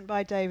statement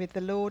by David,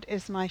 "The Lord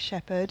is my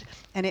shepherd,"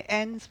 and it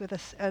ends with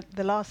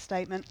the last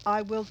statement,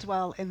 "I will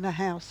dwell in the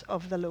house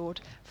of the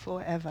Lord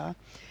forever."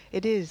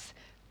 It is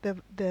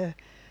the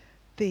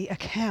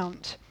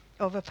account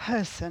of a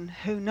person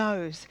who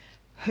knows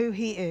who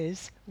he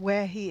is,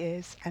 where he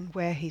is, and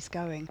where he's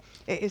going.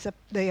 It is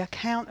the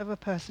account of a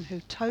person who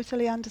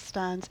totally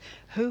understands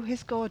who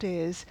his God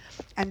is,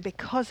 and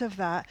because of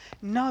that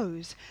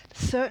knows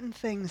certain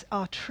things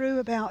are true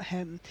about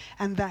him,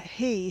 and that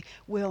he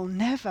will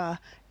never,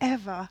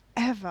 ever,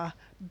 ever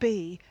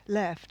be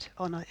left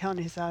on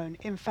his own.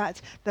 In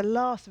fact, the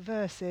last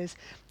verse is,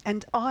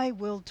 "And I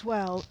will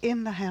dwell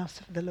in the house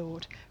of the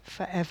Lord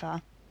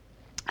forever."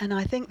 And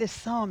I think this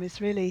psalm is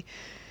really,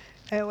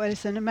 well,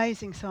 it's an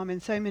amazing psalm in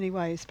so many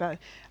ways, but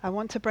I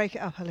want to break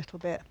it up a little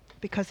bit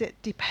because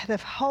the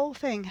whole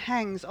thing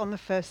hangs on the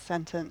first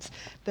sentence.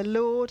 The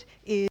Lord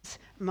is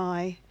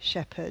my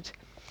shepherd.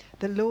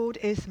 The Lord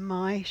is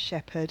my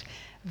shepherd.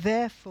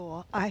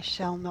 Therefore I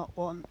shall not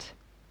want.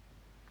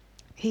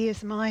 He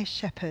is my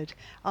shepherd,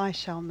 I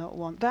shall not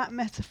want. That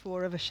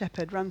metaphor of a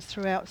shepherd runs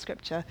throughout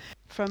Scripture,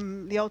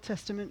 from the Old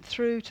Testament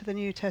through to the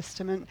New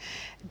Testament.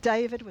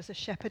 David was a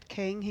shepherd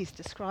king. He's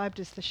described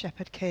as the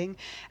shepherd king.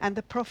 And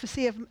the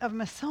prophecy of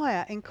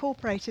Messiah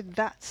incorporated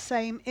that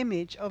same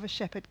image of a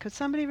shepherd. Could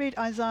somebody read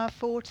Isaiah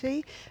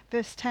 40,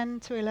 verse 10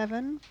 to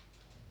 11?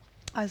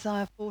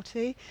 Isaiah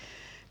 40.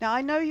 Now,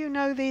 I know you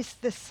know this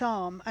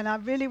psalm, and I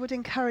really would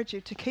encourage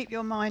you to keep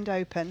your mind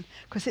open,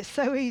 because it's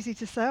so easy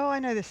to say, "Oh, I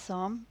know this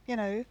psalm, I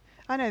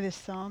know this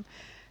psalm."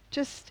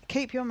 Just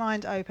keep your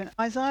mind open.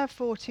 Isaiah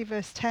 40,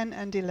 verse 10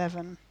 and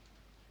 11.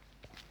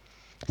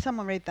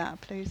 Someone read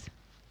that, please.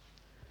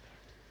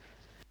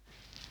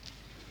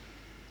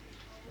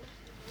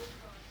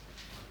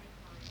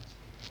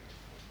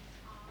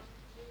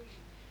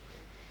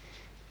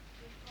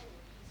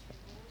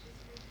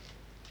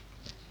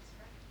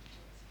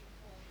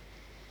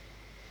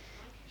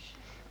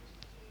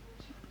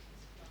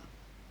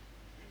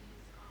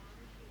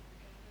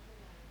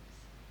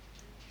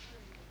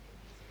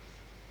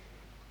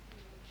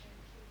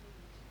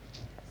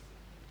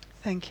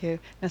 Thank you.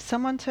 Now,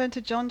 someone turn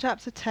to John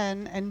chapter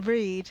 10 and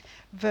read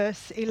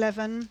verse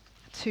 11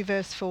 to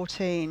verse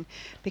 14,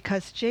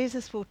 because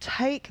Jesus will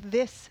take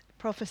this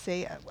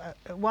prophecy,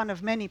 one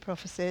of many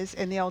prophecies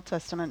in the Old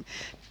Testament,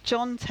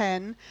 John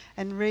 10,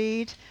 and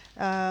read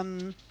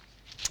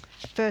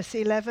verse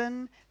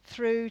 11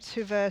 through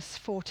to verse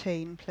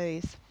 14,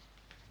 please.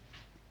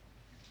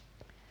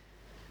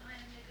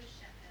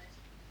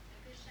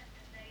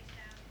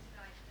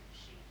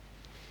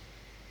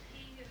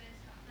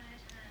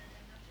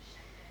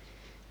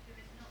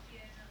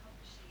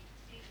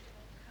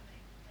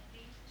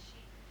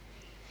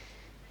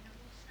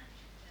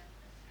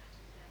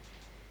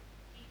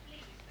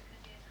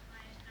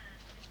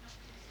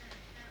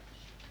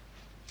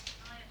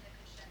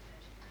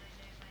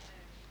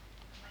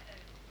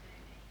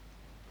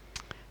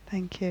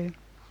 Thank you.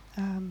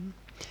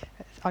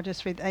 I'll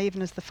just read,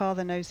 "Even as the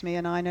Father knows me,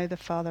 and I know the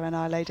Father, and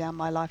I lay down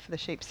my life for the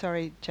sheep."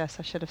 Sorry, Jess,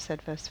 I should have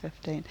said verse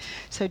 15.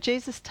 So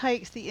Jesus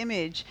takes the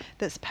image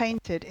that's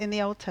painted in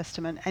the Old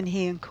Testament and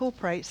he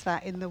incorporates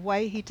that in the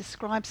way he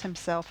describes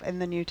himself in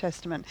the New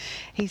Testament.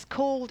 He's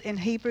called in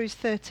Hebrews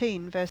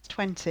 13, verse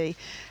 20.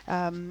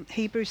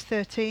 Hebrews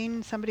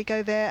 13, somebody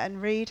go there and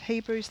read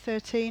Hebrews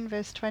 13,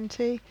 verse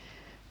 20,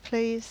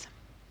 please.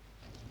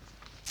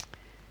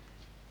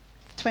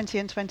 20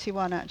 and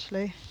 21,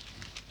 actually.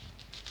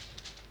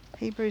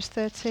 Hebrews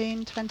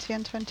 13, 20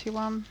 and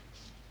 21.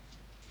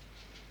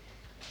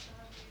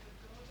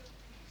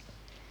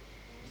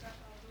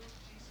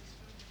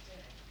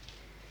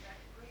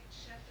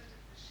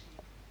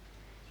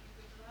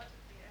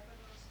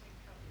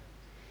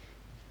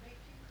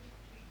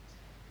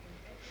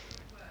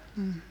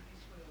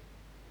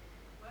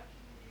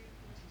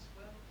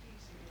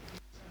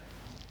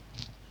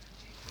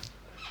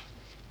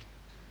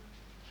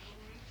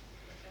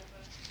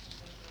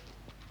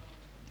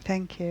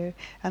 Thank you.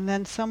 And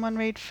then someone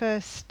read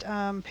first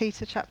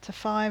Peter chapter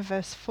 5,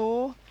 verse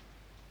 4. When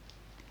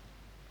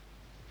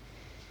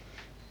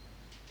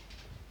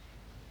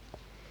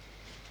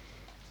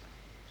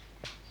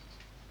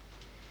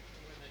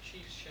the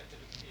chief shepherd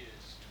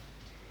appears,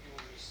 you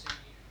will receive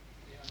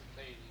the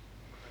unfailing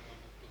crown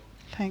of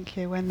glory. Thank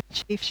you. When the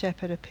chief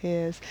shepherd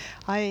appears.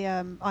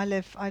 I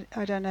live,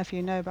 I don't know if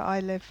you know, but I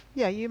live,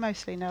 yeah, you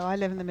mostly know, I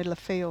live in the middle of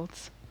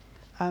fields.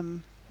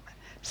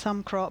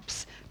 Some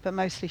crops, but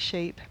mostly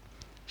sheep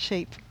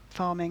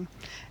farming.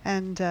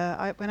 And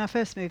when I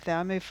first moved there,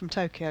 I moved from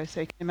Tokyo, so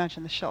you can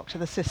imagine the shock to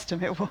the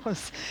system it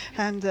was.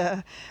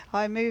 And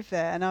I moved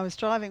there, and I was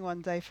driving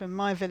one day from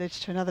my village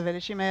to another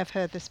village. You may have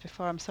heard this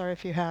before, I'm sorry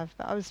if you have,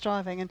 but I was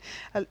driving,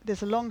 and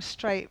there's a long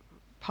straight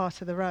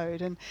part of the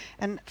road,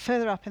 and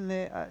further up in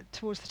the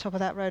towards the top of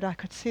that road, I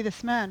could see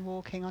this man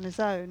walking on his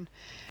own,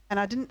 and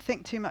I didn't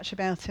think too much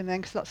about him then,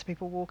 because lots of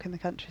people walk in the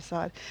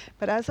countryside.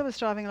 But as I was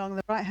driving along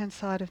the right-hand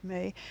side of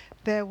me,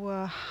 there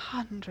were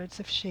hundreds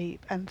of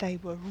sheep, and they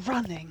were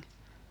running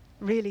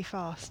really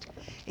fast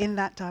in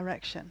that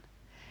direction.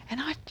 And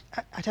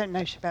I don't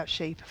know about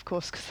sheep, of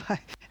course, because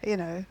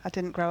I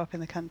didn't grow up in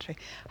the country.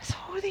 I saw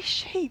all these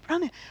sheep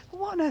running.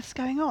 What on earth's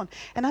going on?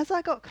 And as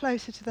I got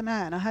closer to the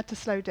man, I had to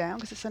slow down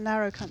because it's a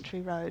narrow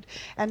country road,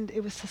 and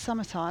it was the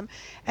summertime.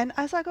 And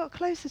as I got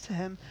closer to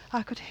him,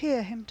 I could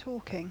hear him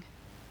talking.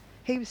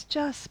 He was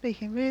just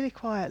speaking really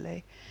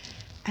quietly,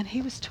 and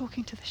he was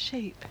talking to the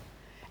sheep,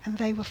 and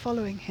they were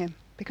following him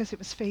because it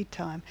was feed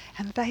time,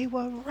 and they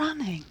were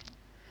running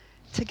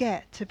to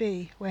get to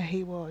be where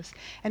he was.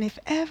 And if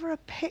ever a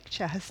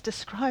picture has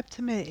described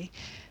to me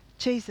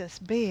Jesus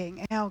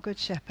being our good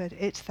shepherd,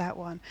 it's that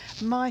one.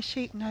 My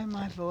sheep know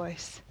my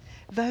voice.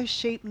 Those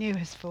sheep knew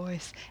his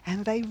voice,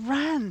 and they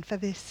ran for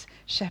this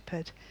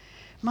shepherd.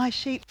 My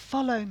sheep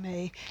follow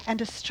me, and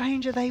a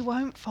stranger they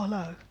won't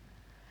follow.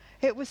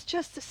 It was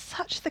just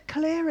such the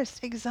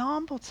clearest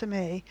example to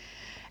me.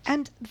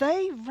 And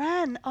they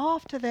ran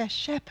after their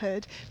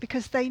shepherd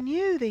because they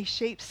knew, these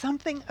sheep,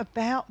 something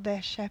about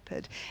their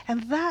shepherd.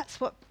 And that's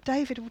what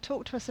David will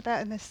talk to us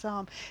about in this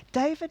psalm.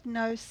 David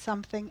knows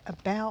something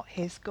about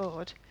his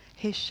God,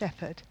 his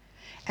shepherd.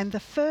 And the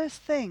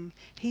first thing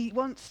he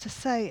wants to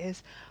say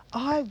is,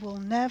 I will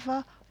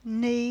never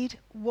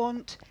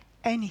want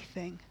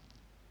anything,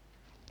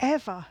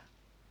 ever,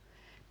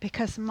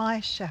 because my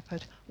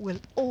shepherd will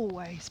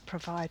always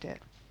provide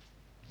it.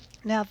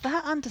 Now,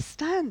 that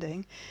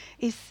understanding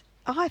is,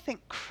 I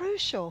think,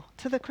 crucial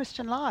to the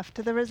Christian life,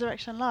 to the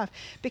resurrection life,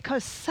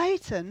 because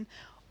Satan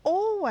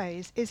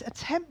always is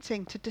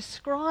attempting to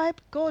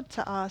describe God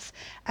to us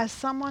as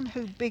someone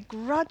who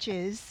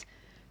begrudges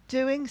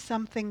doing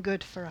something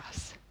good for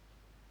us.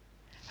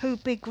 Who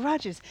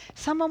begrudges,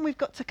 someone we've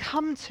got to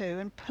come to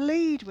and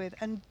plead with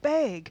and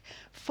beg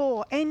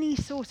for any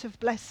sort of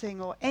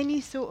blessing or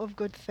any sort of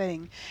good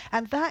thing.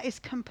 And that is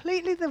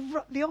completely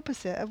the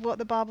opposite of what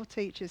the Bible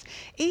teaches.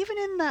 Even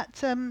in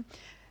that,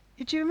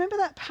 do you remember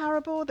that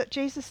parable that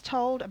Jesus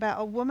told about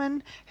a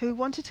woman who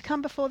wanted to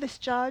come before this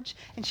judge,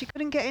 and she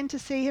couldn't get in to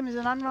see him as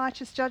an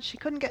unrighteous judge? She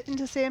couldn't get in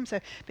to see him,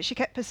 but she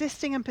kept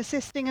persisting and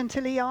persisting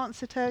until he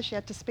answered her. She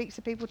had to speak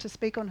to people to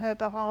speak on her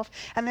behalf,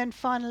 and then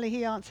finally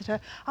he answered her.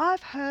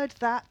 I've heard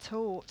that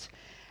taught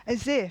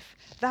as if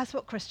that's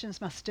what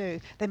Christians must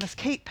do. They must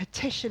keep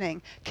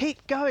petitioning,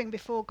 keep going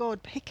before God,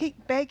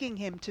 keep begging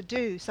him to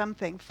do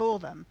something for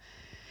them.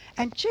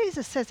 And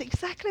Jesus says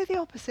exactly the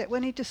opposite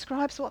when he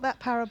describes what that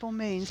parable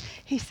means.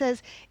 He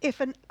says,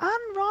 if an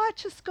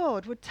unrighteous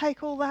God would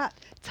take all that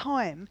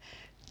time,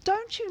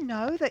 don't you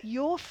know that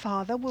your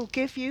Father will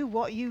give you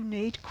what you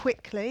need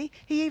quickly?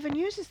 He even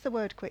uses the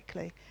word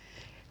quickly.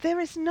 There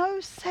is no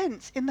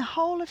sense in the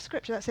whole of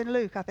Scripture. That's in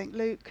Luke, I think.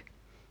 Luke.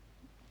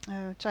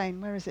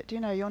 Jane, where is it? Do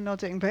you know? You're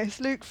nodding, but it's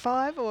Luke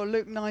 5 or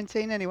Luke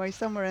 19 anyway,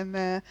 somewhere in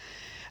there.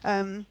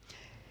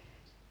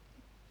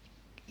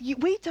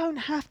 We don't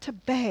have to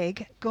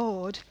beg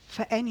God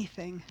for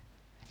anything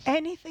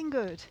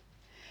good.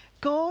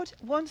 God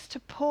wants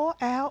to pour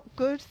out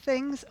good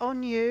things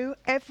on you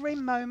every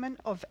moment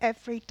of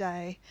every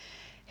day.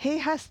 He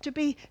has to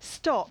be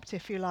stopped,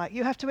 if you like.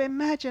 You have to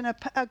imagine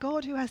a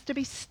God who has to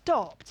be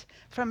stopped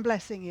from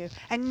blessing you.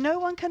 And no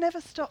one can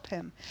ever stop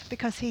him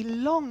because he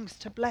longs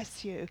to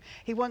bless you.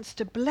 He wants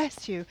to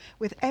bless you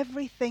with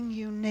everything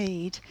you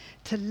need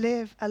to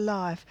live a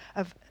life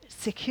of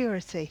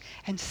security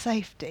and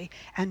safety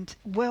and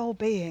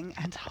well-being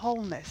and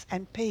wholeness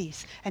and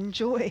peace and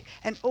joy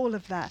and all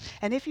of that.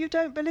 And if you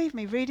don't believe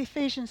me, read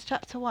Ephesians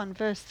chapter 1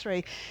 verse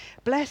 3.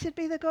 Blessed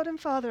be the God and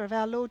Father of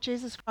our Lord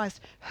Jesus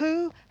Christ,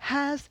 who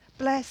has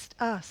blessed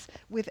us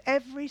with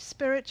every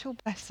spiritual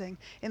blessing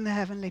in the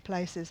heavenly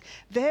places.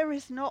 There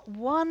is not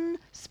one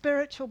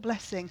spiritual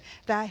blessing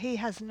that he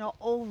has not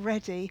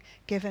already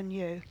given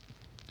you,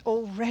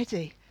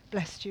 already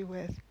blessed you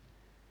with.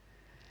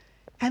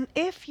 And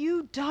if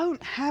you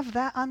don't have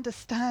that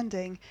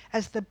understanding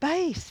as the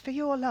base for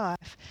your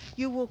life,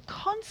 you will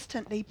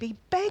constantly be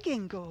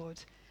begging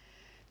God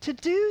to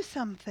do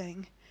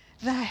something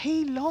that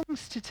he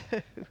longs to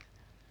do.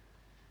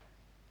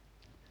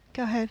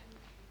 Go ahead.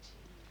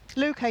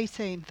 Luke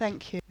 18.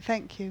 Thank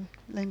you,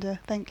 Linda.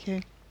 Thank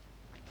you.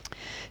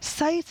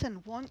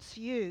 Satan wants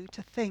you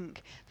to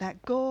think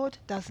that God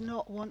does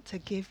not want to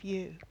give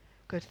you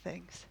good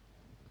things.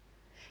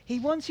 He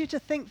wants you to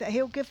think that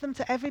he'll give them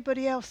to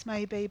everybody else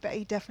maybe, but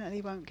he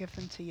definitely won't give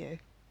them to you.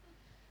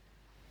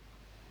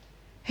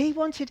 He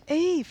wanted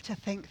Eve to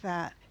think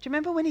that. Do you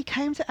remember when he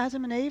came to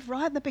Adam and Eve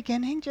right at the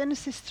beginning,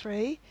 Genesis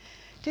 3?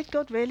 Did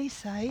God really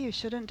say you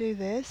shouldn't do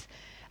this?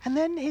 And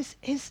then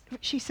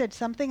she said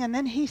something, and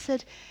then he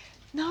said,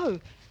 no,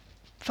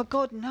 for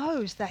God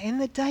knows that in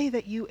the day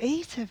that you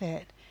eat of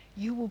it,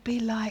 you will be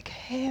like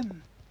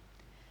him.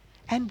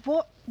 And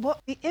what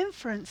the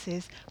inference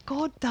is,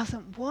 God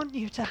doesn't want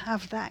you to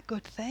have that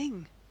good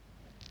thing.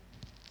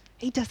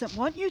 He doesn't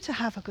want you to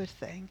have a good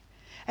thing.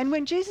 And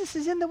when Jesus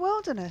is in the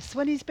wilderness,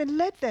 when he's been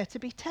led there to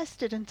be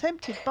tested and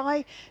tempted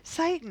by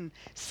Satan,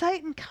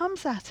 Satan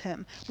comes at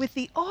him with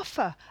the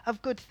offer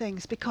of good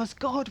things because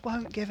God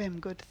won't give him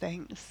good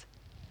things.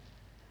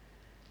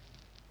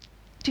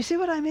 Do you see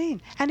what I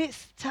mean? And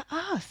it's to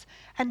us.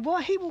 And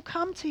what he will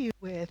come to you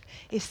with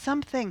is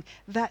something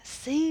that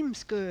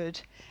seems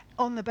good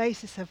on the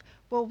basis of,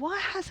 well, why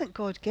hasn't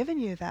God given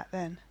you that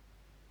then?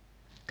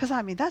 Because,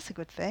 I mean, that's a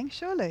good thing,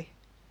 surely.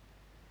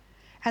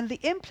 And the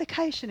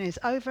implication is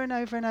over and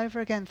over and over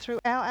again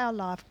throughout our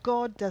life,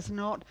 God does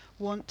not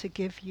want to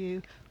give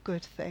you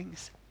good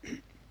things.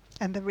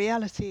 And the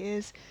reality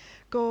is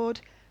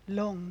God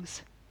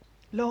longs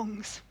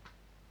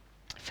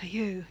for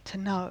you to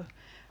know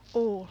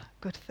all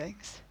good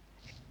things.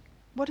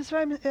 What does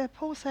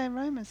Paul say in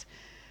Romans?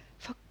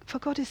 For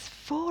God is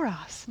for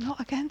us, not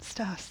against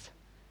us.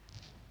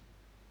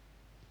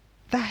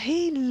 That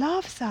he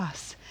loves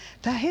us,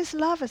 that his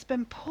love has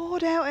been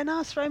poured out in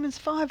us, Romans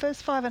 5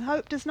 verse 5, and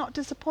hope does not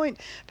disappoint,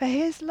 for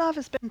his love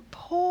has been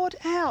poured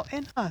out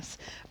in us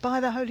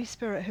by the Holy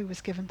Spirit who was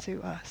given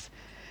to us.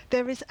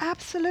 There is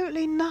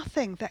absolutely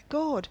nothing that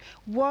God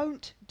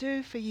won't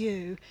do for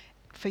you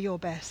for your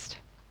best.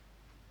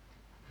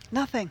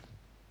 Nothing.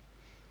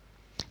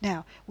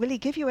 Now, will he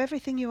give you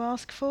everything you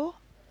ask for?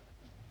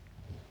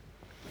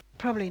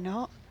 Probably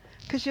not,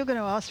 because you're going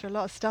to ask for a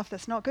lot of stuff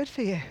that's not good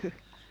for you.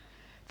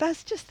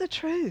 That's just the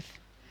truth.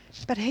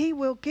 But he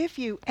will give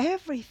you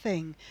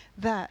everything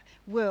that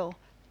will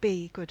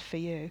be good for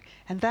you.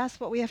 And that's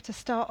what we have to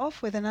start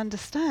off with and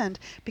understand,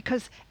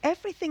 because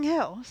everything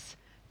else,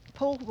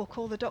 Paul will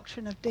call the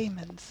doctrine of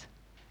demons.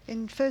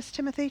 In 1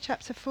 Timothy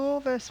chapter 4,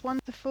 verse 1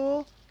 to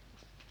 4,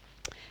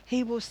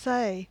 he will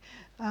say,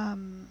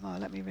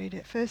 let me read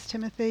it. 1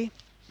 Timothy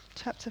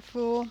chapter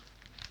 4,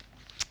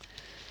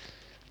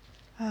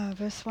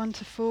 verse 1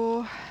 to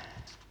 4.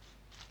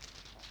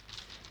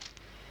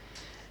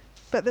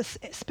 But the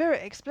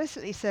Spirit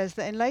explicitly says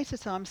that in later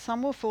times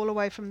some will fall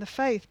away from the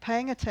faith,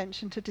 paying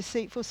attention to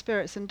deceitful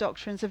spirits and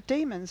doctrines of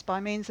demons by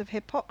means of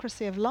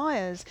hypocrisy of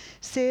liars,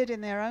 seared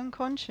in their own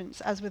conscience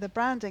as with a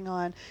branding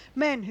iron,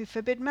 men who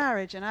forbid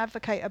marriage and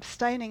advocate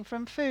abstaining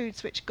from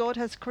foods which God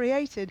has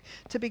created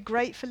to be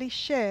gratefully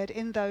shared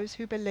in those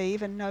who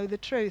believe and know the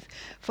truth.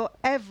 For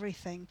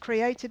everything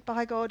created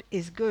by God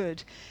is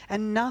good,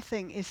 and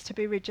nothing is to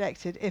be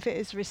rejected if it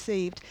is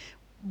received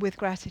with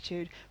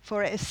gratitude,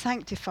 for it is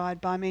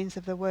sanctified by means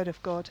of the word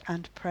of God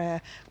and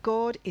prayer.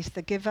 God is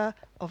the giver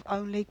of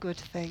only good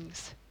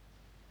things.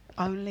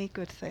 Only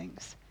good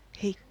things.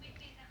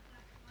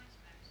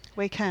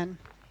 We can.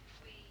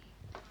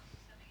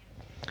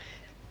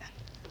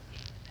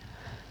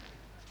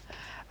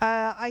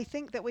 I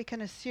think that we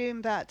can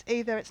assume that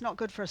either it's not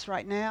good for us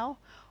right now,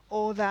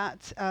 or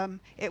that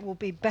it will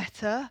be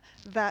better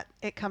that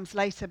it comes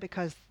later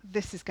because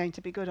this is going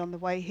to be good on the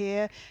way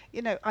here.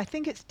 You know, I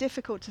think it's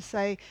difficult to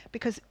say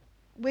because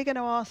we're going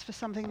to ask for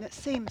something that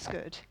seems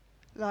good.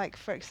 Like,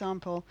 for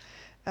example,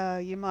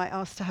 you might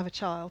ask to have a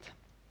child.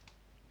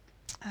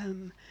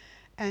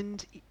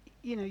 And,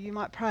 you know, you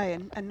might pray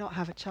and not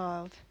have a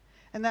child.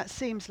 And that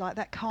seems like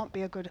that can't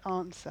be a good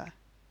answer.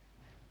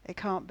 It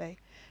can't be.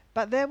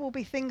 But there will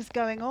be things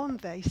going on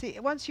there. You see,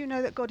 once you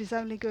know that God is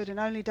only good and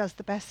only does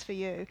the best for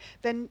you,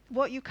 then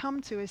what you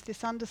come to is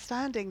this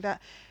understanding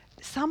that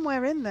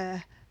somewhere in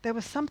there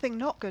was something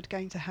not good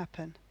going to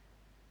happen.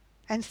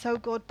 And so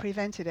God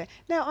prevented it.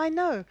 Now, I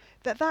know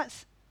that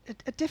that's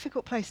a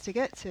difficult place to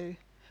get to.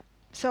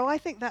 So I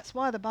think that's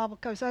why the Bible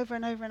goes over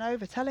and over and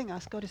over telling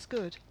us God is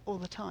good all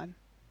the time.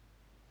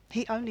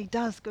 He only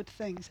does good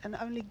things and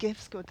only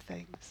gives good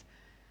things.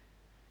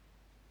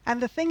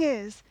 And the thing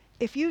is,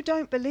 if you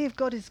don't believe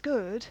God is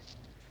good,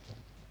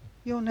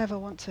 you'll never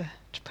want to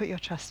put your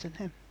trust in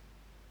him.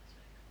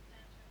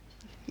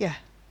 Yeah.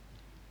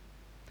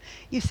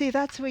 You see,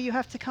 that's where you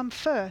have to come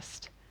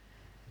first.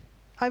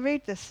 I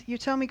read this. You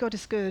tell me God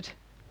is good.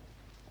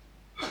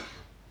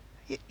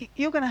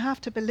 You're going to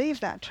have to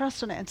believe that,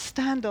 trust on it, and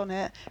stand on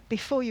it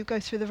before you go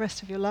through the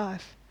rest of your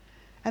life.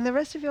 And the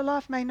rest of your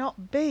life may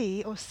not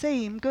be or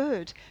seem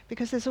good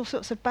because there's all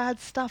sorts of bad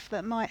stuff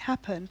that might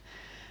happen.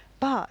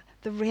 But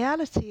the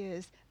reality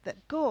is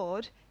that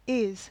God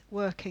is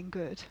working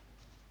good.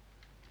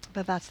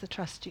 But that's the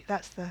trust.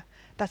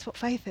 That's what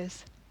faith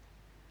is.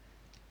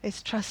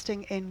 It's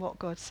trusting in what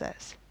God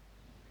says.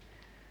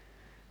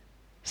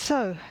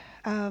 So,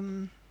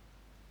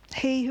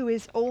 he who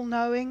is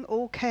all-knowing,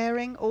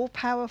 all-caring,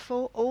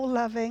 all-powerful,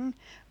 all-loving,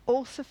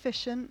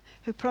 all-sufficient,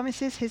 who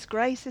promises his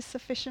grace is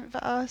sufficient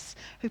for us,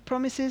 who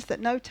promises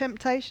that no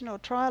temptation or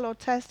trial or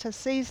test has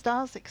seized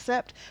us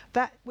except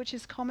that which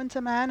is common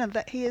to man, and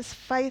that he is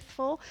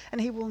faithful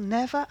and he will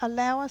never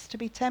allow us to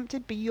be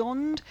tempted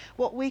beyond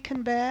what we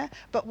can bear,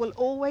 but will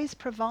always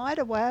provide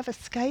a way of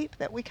escape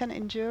that we can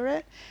endure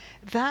it.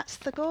 That's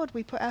the God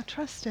we put our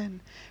trust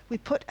in. We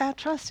put our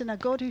trust in a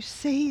God who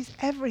sees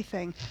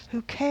everything,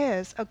 who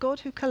cares, a God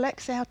who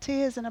collects our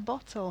tears in a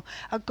bottle,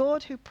 a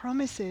God who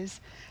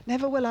promises,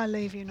 never will I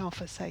leave you nor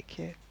forsake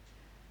you.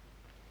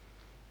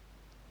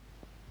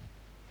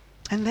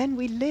 And then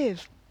we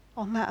live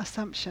on that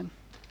assumption.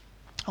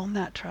 On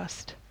that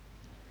trust.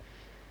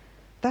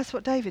 That's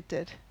what David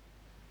did.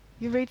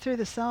 You read through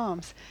the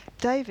Psalms.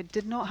 David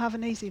did not have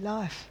an easy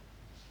life.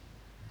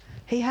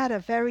 He had a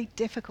very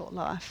difficult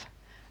life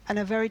and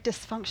a very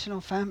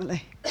dysfunctional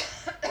family.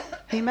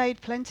 He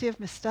made plenty of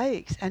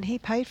mistakes and he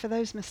paid for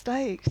those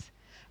mistakes.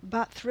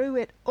 But through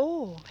it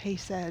all, he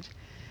said,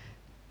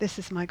 this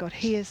is my God.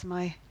 He is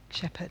my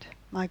shepherd,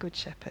 my good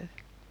shepherd.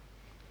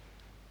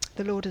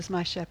 The Lord is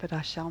my shepherd,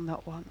 I shall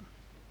not want.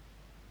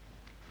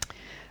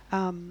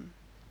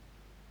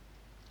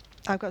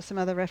 I've got some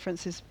other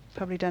references,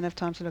 probably don't have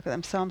time to look at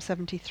them. Psalm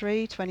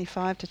 73,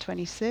 25 to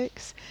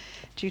 26.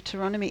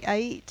 Deuteronomy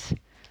 8,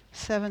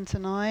 7 to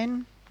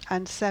 9,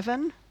 and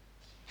 7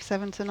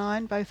 to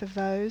 9, both of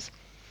those.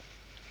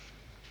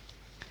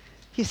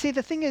 You see,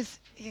 the thing is,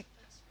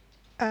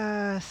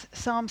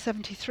 Psalm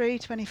 73,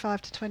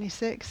 25 to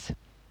 26.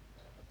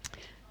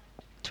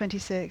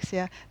 26,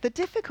 yeah. The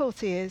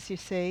difficulty is, you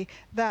see,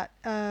 that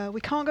we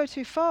can't go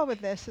too far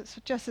with this. It's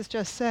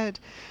just said.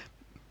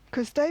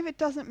 Because David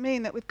doesn't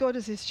mean that with God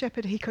as his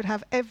shepherd, he could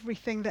have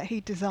everything that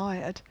he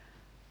desired.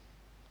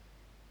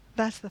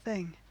 That's the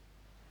thing.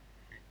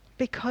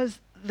 Because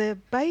the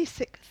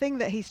basic thing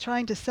that he's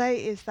trying to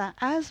say is that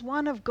as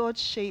one of God's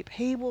sheep,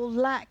 he will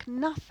lack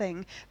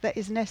nothing that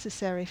is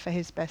necessary for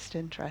his best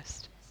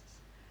interest.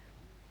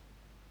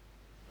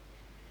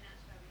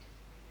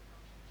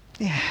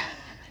 Yeah.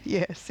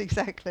 Yes,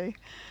 exactly.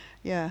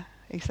 Yeah,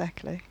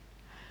 exactly.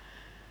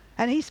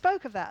 And he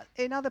spoke of that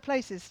in other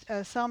places.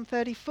 Psalm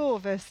 34,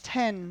 verse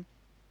 10.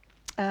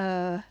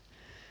 Psalm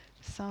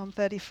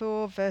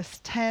 34,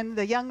 verse 10.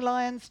 The young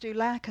lions do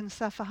lack and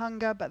suffer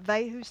hunger, but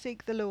they who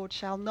seek the Lord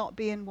shall not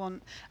be in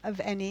want of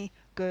any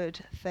good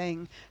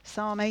thing.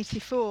 Psalm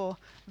 84,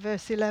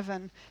 verse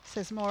 11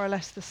 says more or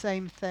less the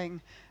same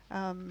thing.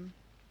 Psalm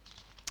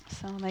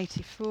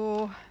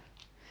 84,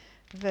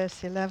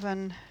 verse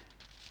 11.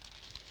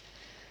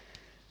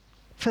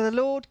 For the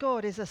Lord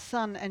God is a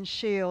sun and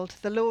shield.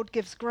 The Lord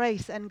gives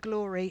grace and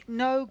glory.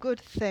 No good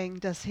thing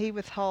does he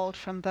withhold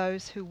from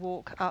those who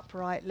walk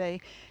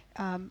uprightly.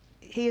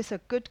 He is a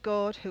good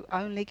God who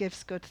only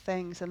gives good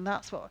things. And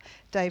that's what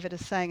David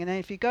is saying. And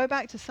if you go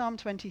back to Psalm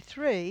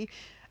 23,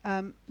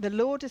 the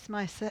Lord is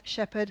my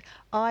shepherd,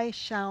 I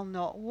shall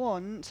not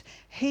want.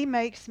 He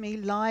makes me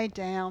lie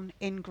down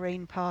in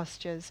green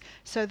pastures.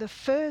 So the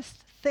first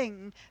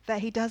thing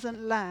that he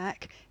doesn't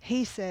lack,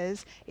 he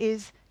says,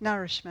 is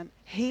nourishment.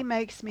 He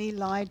makes me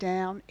lie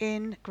down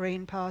in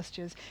green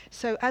pastures.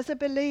 So as a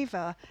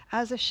believer,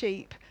 as a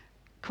sheep,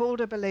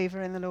 called a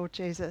believer in the Lord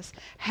Jesus,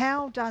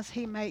 how does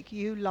he make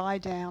you lie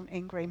down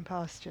in green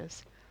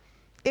pastures?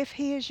 If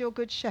he is your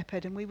good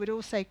shepherd, and we would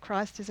all say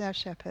Christ is our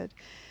shepherd,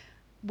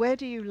 where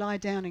do you lie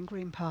down in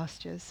green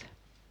pastures?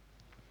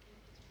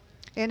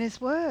 In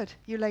his word.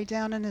 You lay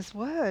down in his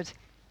word.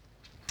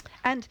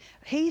 And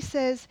he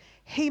says,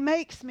 he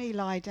makes me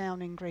lie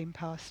down in green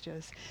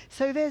pastures.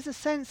 So there's a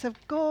sense of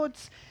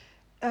God's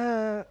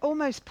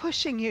almost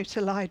pushing you to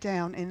lie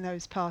down in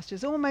those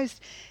pastures.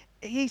 Almost,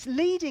 he's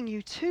leading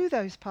you to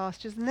those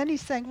pastures. And then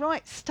he's saying,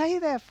 right, stay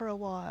there for a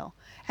while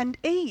and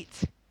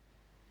eat.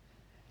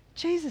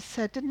 Jesus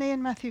said, didn't he,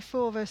 in Matthew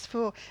 4, verse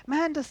 4,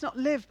 man does not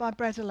live by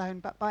bread alone,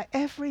 but by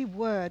every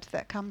word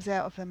that comes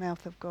out of the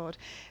mouth of God.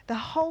 The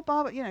whole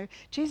Bible,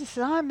 Jesus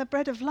said, I am the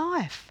bread of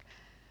life.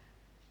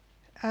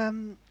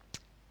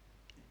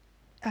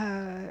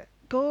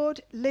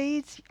 God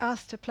leads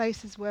us to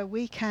places where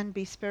we can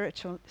be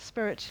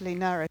spiritually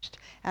nourished,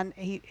 and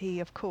he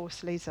of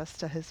course leads us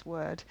to his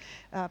word.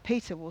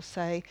 Peter will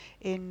say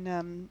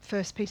in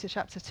 1 Peter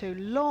chapter 2,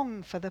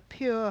 long for the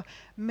pure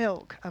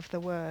milk of the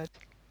word.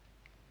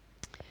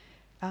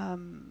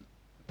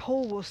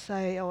 Paul will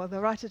say, or the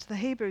writer to the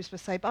Hebrews will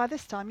say, by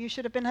this time you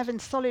should have been having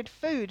solid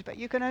food, but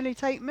you can only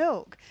take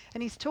milk.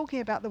 And he's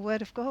talking about the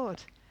word of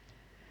God.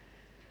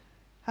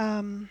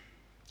 And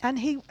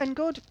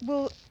God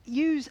will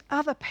use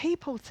other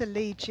people to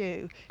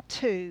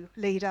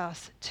lead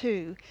us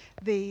to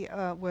the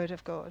word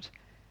of God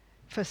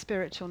for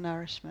spiritual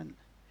nourishment.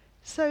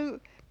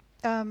 So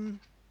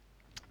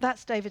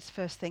that's David's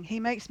first thing. He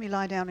makes me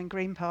lie down in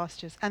green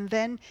pastures, and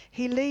then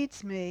he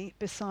leads me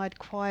beside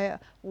quiet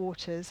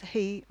waters.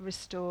 He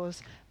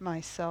restores my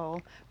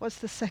soul. What's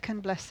the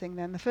second blessing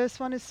then? The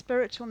first one is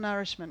spiritual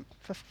nourishment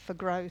for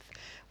growth.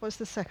 What's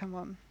the second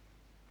one?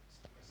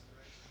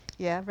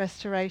 Yeah,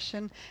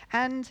 restoration.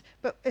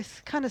 But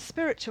it's kind of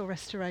spiritual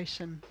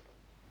restoration.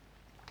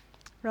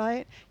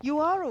 Right? You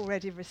are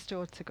already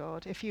restored to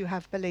God if you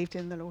have believed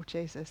in the Lord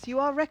Jesus. You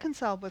are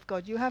reconciled with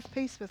God. You have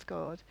peace with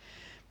God.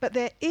 But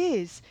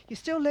you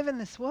still live in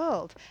this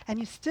world, and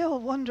you still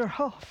wander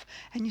off,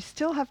 and you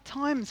still have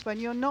times when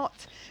you're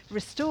not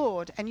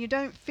restored and you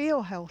don't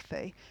feel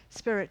healthy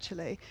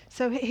spiritually.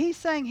 So he's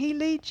saying he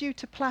leads you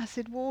to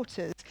placid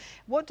waters.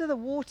 What do the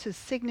waters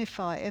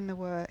signify in the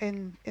word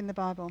in the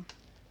Bible?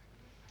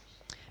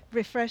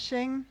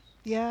 Refreshing,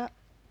 yeah.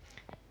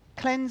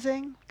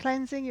 Cleansing.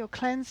 You're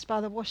cleansed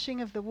by the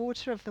washing of the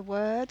water of the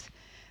word.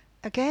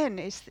 Again,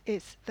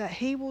 it's that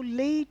he will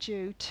lead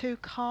you to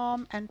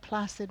calm and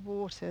placid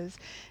waters.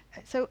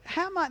 So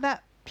how might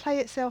that play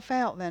itself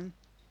out then?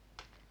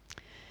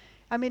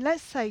 I mean,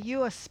 let's say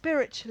you are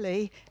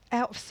spiritually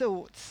out of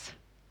sorts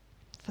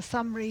for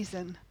some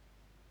reason.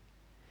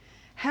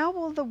 How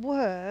will the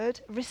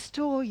word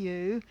restore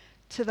you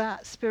to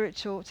that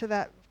spiritual, to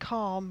that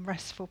calm,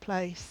 restful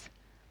place?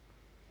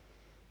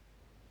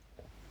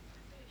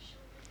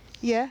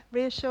 Yeah,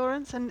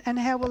 reassurance. And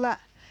how will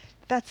that?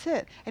 That's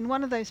it. And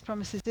one of those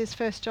promises is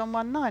 1 John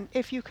 1:9.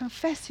 If you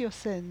confess your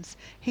sins,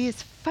 he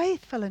is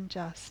faithful and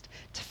just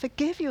to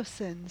forgive your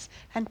sins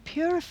and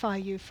purify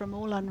you from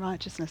all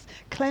unrighteousness,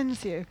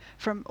 cleanse you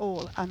from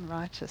all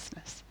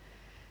unrighteousness.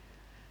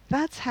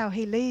 That's how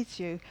he leads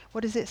you.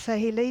 What does it say?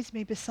 He leads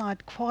me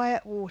beside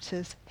quiet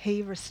waters.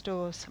 He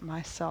restores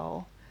my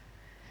soul.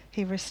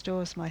 He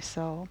restores my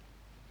soul.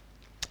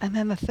 And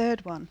then the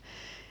third one.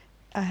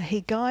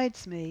 He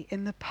guides me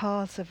in the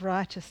paths of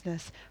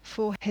righteousness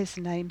for his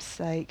name's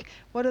sake.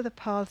 What are the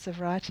paths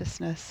of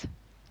righteousness?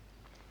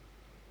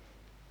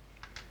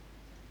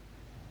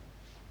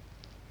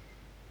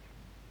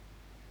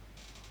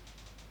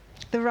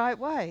 The right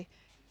way.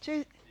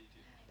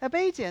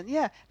 Obedient,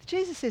 yeah.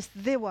 Jesus is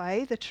the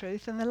way, the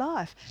truth, and the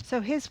life.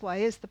 So his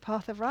way is the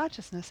path of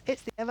righteousness.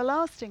 It's the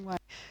everlasting way.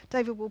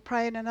 David will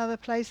pray in another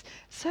place,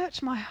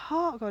 search my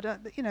heart, God,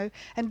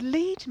 and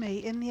lead me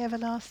in the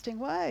everlasting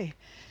way.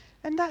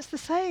 And that's the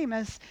same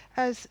as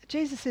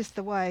Jesus is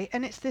the way,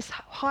 and it's this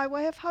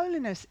highway of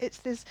holiness. It's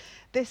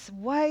this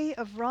way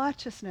of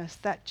righteousness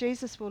that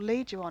Jesus will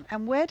lead you on.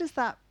 And where does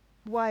that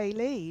way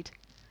lead?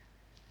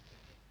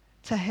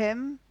 To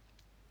him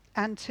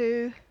and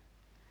to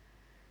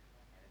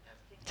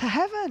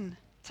heaven.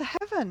 To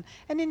heaven.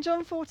 And in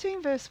John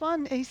 14 verse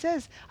 1 he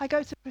says, I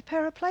go to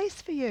prepare a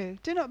place for you.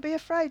 Do not be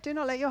afraid. Do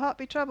not let your heart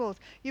be troubled.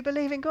 You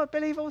believe in God,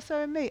 believe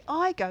also in me.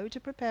 I go to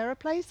prepare a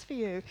place for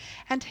you.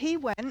 And he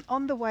went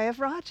on the way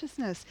of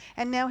righteousness.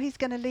 And now he's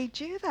going to lead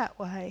you that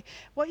way.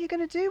 What are you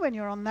going to do when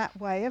you're on that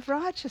way of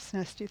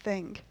righteousness, do you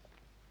think?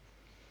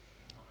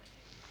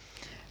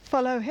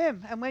 Follow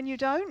him. And when you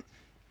don't?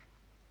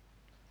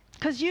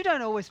 Because you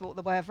don't always walk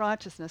the way of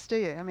righteousness, do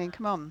you? I mean,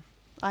 come on.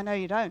 I know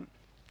you don't.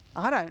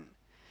 I don't.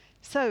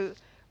 So,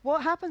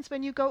 what happens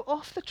when you go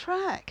off the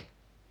track?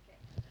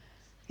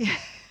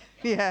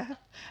 Yeah.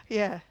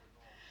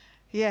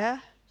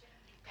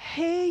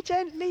 He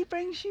gently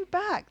brings you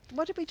back.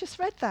 What did we just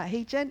read that?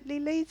 He gently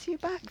leads you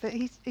back. That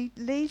he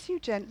leads you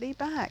gently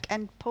back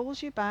and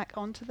pulls you back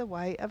onto the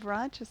way of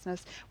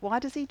righteousness. Why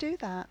does he do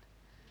that?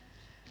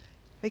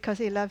 Because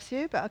he loves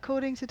you, but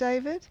according to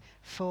David,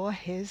 for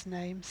his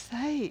name's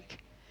sake.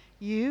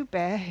 You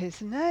bear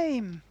his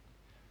name.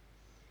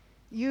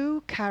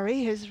 You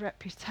carry his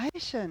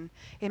reputation.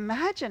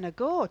 Imagine a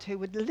God who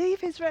would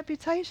leave his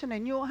reputation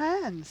in your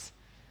hands.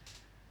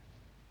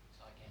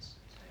 So I guess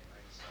it's doing it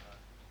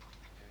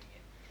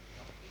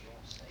not for your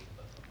sake,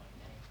 but for my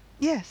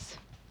name.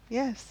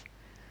 Yes.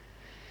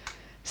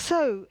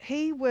 So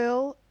he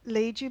will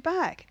lead you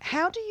back.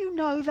 How do you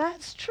know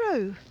that's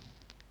true?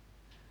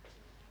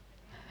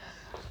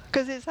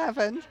 Because it's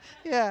happened.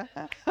 Yeah.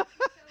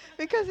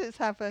 Because it's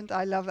happened.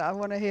 I love that. I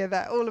want to hear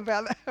that. All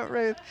about that,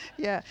 Ruth.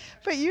 Yeah.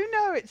 But you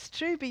know it's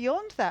true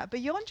beyond that,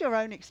 beyond your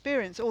own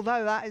experience,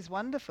 although that is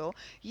wonderful.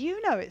 You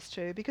know it's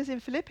true because in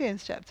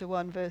Philippians chapter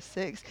 1, verse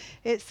 6,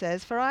 it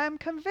says, for I'm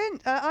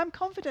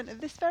confident of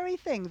this very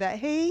thing, that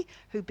he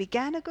who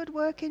began a good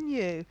work in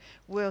you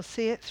will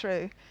see it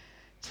through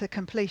to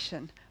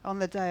completion on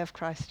the day of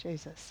Christ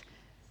Jesus.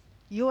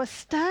 You're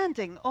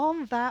standing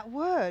on that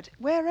word.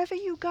 Wherever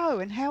you go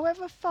and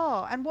however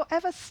far and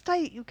whatever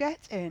state you get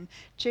in,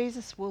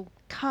 Jesus will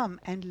come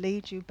and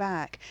lead you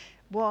back.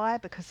 Why?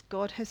 Because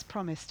God has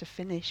promised to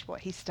finish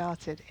what he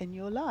started in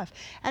your life.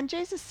 And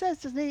Jesus says,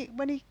 doesn't he,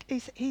 when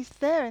he's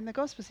there in the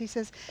Gospels, he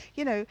says,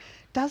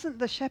 doesn't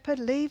the shepherd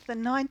leave the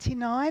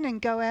 99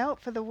 and go out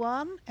for the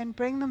one and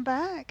bring them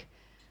back?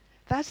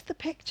 That's the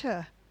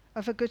picture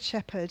of a good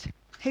shepherd.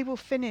 He will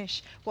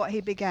finish what he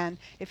began.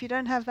 If you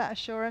don't have that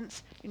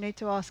assurance, you need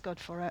to ask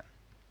God for it.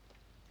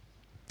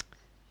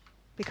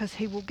 Because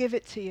he will give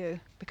it to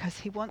you, because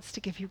he wants to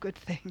give you good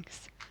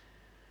things.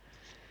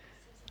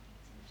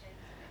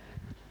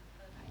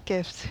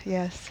 Gifts,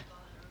 yes.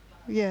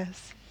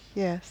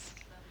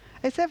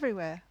 It's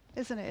everywhere,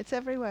 isn't it? It's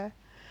everywhere.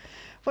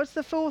 What's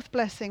the fourth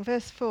blessing?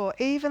 Verse 4,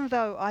 even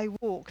though I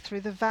walk through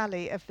the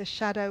valley of the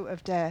shadow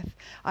of death,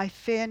 I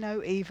fear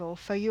no evil,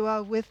 for you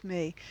are with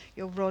me.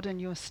 Your rod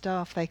and your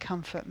staff, they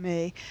comfort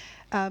me.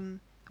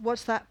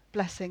 What's that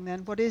blessing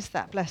then? What is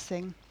that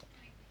blessing?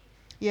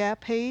 Yeah,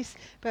 peace.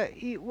 But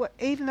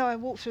even though I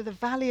walk through the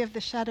valley of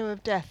the shadow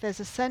of death, there's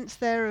a sense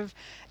there of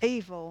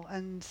evil.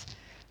 And,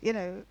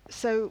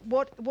 so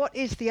what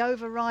is the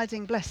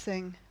overriding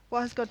blessing?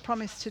 What has God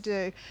promised to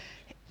do?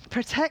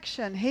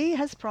 Protection. He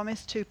has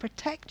promised to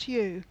protect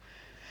you.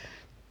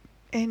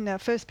 In 1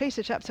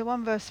 Peter chapter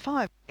 1 verse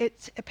 5,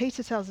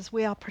 Peter tells us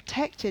we are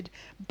protected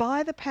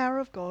by the power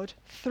of God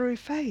through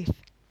faith.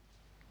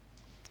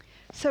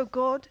 So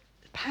God's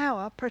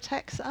power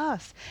protects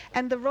us.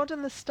 And the rod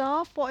and the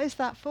staff, what is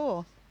that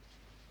for?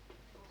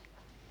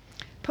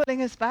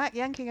 Pulling us back,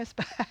 yanking us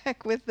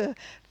back with the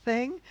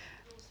thing.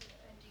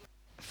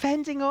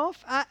 fending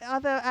off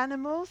other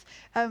animals,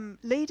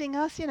 leading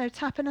us,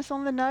 tapping us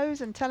on the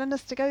nose and telling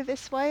us to go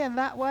this way and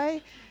that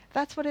way.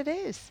 That's what it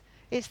is.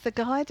 It's the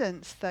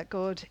guidance that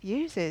God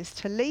uses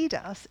to lead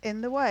us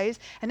in the ways.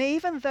 And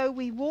even though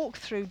we walk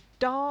through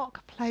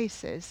dark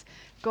places,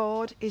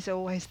 God is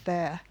always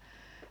there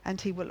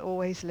and he will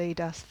always lead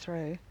us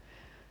through.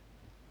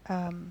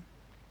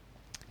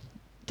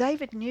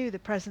 David knew the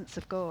presence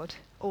of God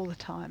all the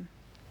time.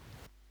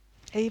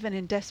 Even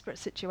in desperate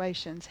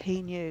situations,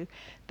 he knew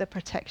the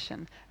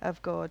protection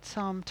of God.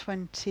 Psalm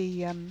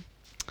 20,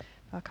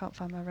 I can't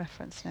find my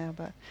reference now,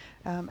 but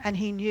and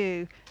he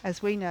knew,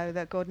 as we know,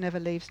 that God never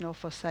leaves nor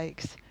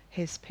forsakes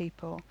his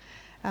people.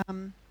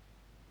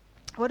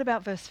 What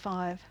about verse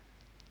 5?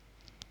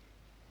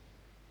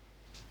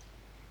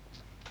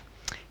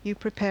 You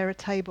prepare a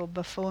table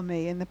before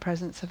me in the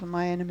presence of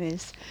my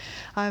enemies.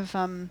 I've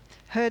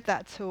heard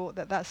that taught,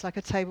 that's like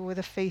a table with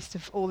a feast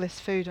of all this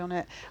food on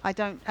it. I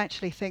don't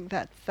actually think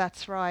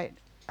that's right.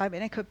 I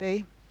mean, it could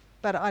be,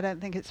 but I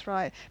don't think it's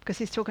right, because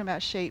he's talking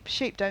about sheep.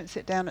 Sheep don't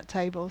sit down at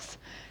tables,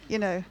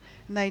 and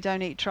they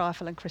don't eat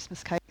trifle and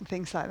Christmas cake and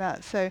things like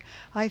that. So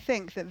I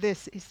think that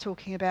this is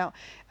talking about,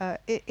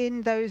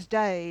 in those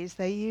days,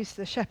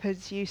 the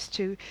shepherds used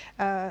to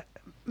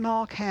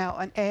mark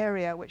out an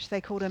area which they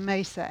called a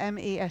mesa,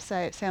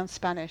 M-E-S-A. It sounds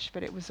Spanish,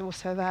 but it was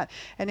also that.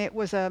 And it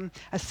was a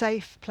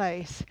safe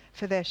place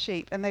for their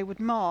sheep. And they would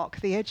mark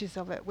the edges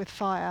of it with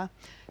fire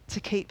to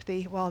keep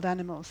the wild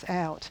animals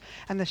out.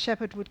 And the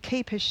shepherd would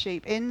keep his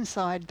sheep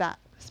inside that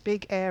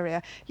big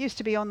area. It used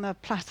to be on the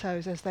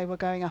plateaus as they were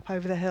going up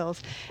over the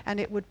hills.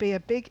 And it would be a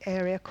big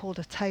area called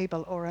a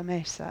table or a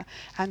mesa.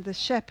 And the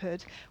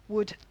shepherd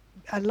would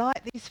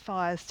light these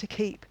fires to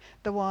keep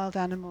the wild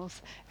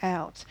animals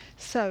out.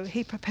 So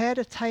he prepared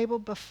a table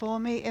before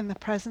me in the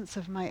presence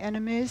of my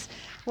enemies.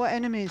 What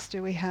enemies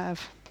do we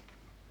have?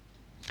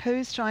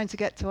 Who's trying to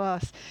get to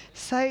us?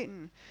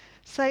 Satan.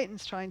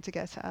 Satan's trying to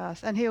get to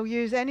us, and he'll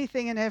use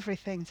anything and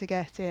everything to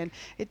get in.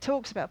 Peter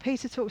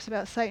talks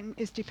about Satan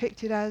is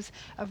depicted as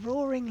a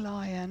roaring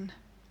lion.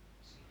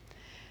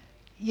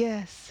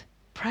 Yes,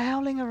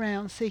 prowling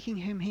around seeking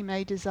whom he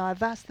may desire.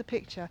 That's the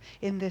picture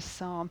in this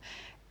psalm.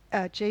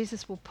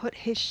 Jesus will put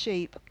his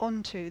sheep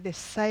onto this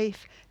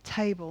safe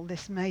table,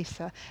 this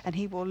mesa, and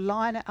he will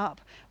line it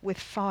up with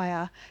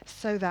fire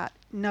so that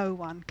no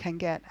one can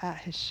get at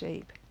his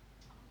sheep.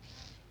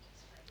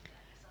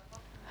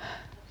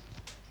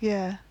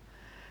 Yeah.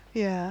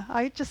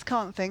 I just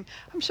can't think.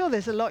 I'm sure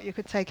there's a lot you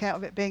could take out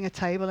of it being a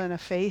table and a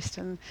feast,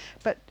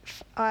 but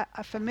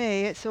for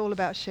me, it's all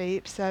about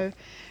sheep. So,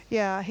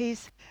 yeah,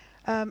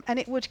 and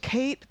it would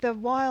keep the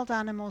wild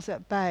animals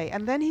at bay.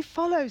 And then he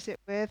follows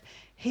it with,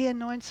 he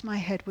anoints my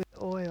head with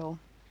oil.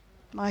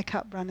 My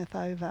cup runneth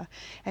over.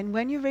 And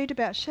when you read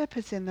about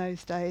shepherds in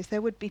those days,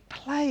 there would be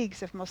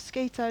plagues of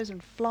mosquitoes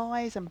and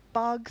flies and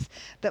bugs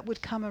that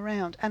would come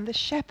around. And the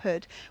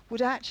shepherd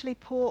would actually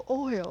pour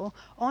oil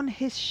on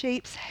his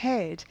sheep's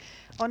head,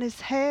 on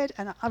his head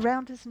and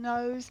around his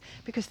nose,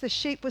 because the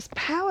sheep was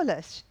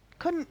powerless,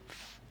 couldn't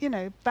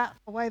bat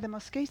away the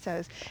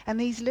mosquitoes. And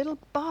these little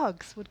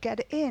bugs would get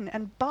in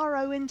and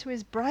burrow into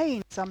his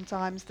brain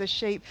sometimes, the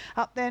sheep,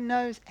 up their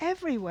nose,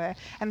 everywhere.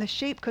 And the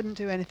sheep couldn't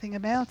do anything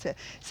about it.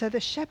 So the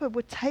shepherd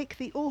would take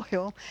the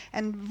oil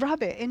and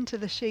rub it into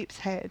the sheep's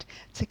head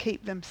to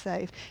keep them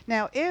safe.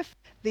 Now, if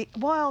the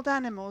wild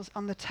animals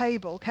on the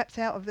table, kept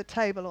out of the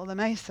table or the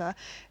mesa,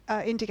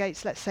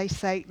 indicates, let's say,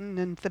 Satan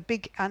and the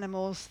big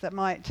animals that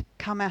might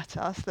come at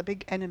us, the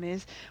big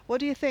enemies, what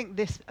do you think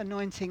this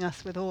anointing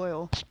us with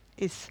oil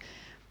is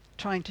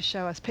trying to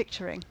show us,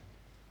 picturing?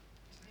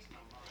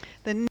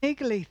 The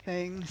niggly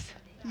things.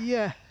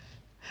 Yeah.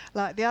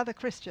 Like the other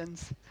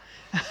Christians.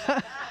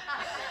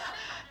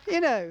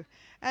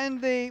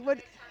 And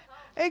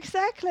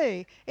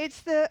exactly.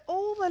 It's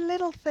all the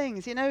little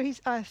things.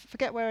 I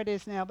forget where it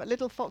is now, but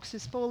little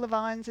foxes spoil the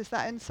vines. Is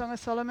that in Song of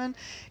Solomon?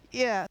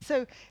 Yeah.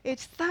 So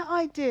it's that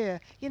idea.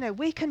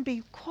 We can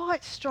be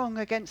quite strong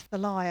against the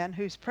lion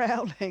who's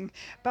prowling,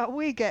 but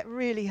we get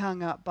really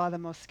hung up by the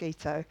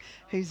mosquito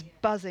who's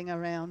buzzing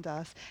around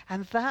us.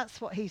 And that's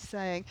what he's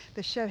saying.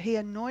 He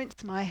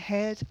anoints my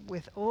head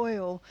with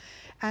oil.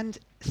 And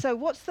so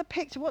what's the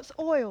picture? What's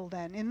oil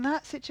then? In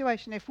that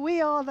situation, if we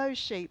are those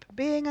sheep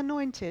being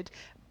anointed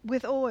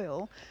with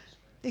oil,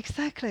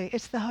 exactly,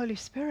 it's the Holy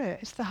Spirit.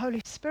 It's the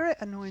Holy Spirit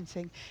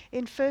anointing.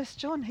 In 1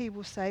 John, he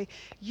will say,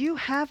 you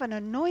have an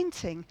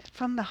anointing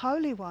from the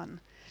Holy One.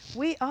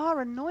 We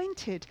are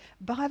anointed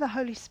by the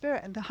Holy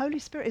Spirit, and the Holy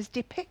Spirit is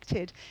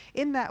depicted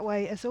in that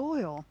way as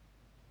oil.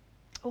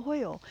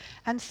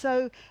 And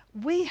so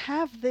we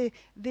have the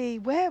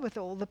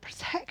wherewithal, the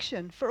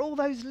protection for all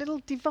those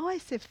little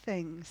divisive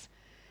things.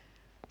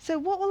 So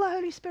what will the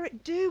Holy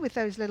Spirit do with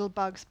those little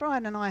bugs?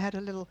 Brian and I had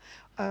a little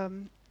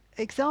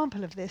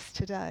example of this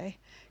today.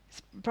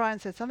 Brian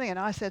said something and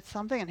I said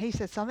something, and he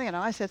said something and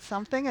I said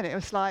something, and it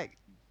was like,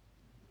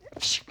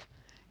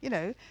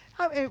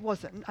 it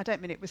wasn't, I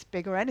don't mean it was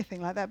big or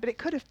anything like that, but it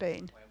could have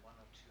been.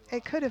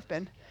 It could have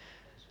been.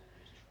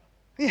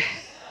 Yeah.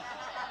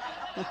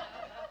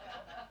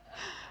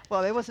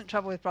 Well, there wasn't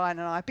trouble with Brian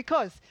and I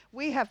because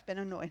we have been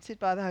anointed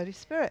by the Holy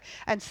Spirit.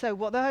 And so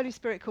what the Holy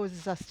Spirit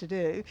causes us to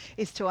do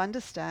is to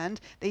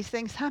understand these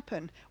things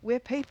happen.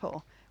 We're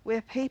people.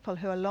 We're people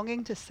who are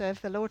longing to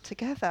serve the Lord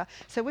together.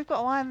 So we've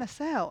got to iron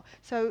this out.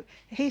 So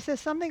he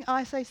says something,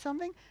 I say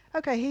something.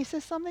 Okay, he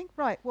says something.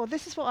 Right, well,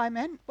 this is what I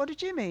meant. What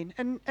did you mean?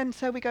 And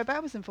so we go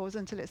backwards and forwards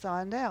until it's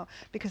ironed out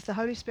because the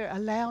Holy Spirit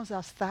allows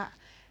us that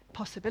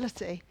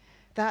possibility,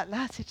 that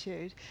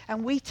latitude,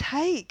 and we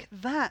take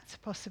that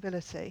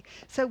possibility.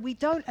 So we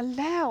don't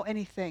allow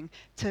anything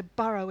to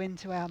burrow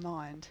into our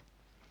mind.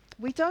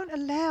 We don't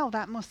allow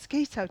that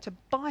mosquito to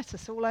bite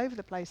us all over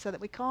the place so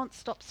that we can't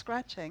stop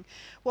scratching.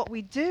 What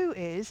we do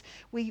is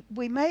we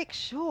make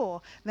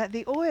sure that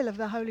the oil of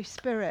the Holy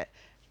Spirit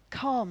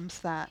calms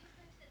that.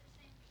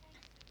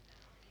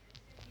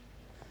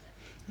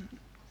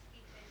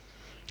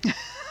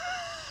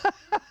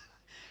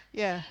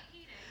 Yeah,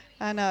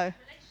 I know.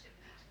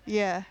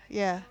 Yeah,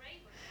 yeah,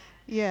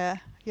 yeah,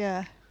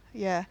 yeah,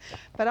 yeah.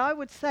 But I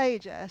would say,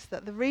 Jess,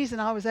 that the reason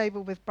I was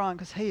able with Brian,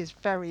 because he is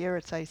very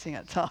irritating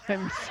at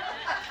times.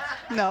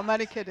 No, I'm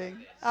only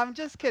kidding. I'm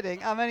just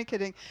kidding. I'm only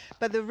kidding.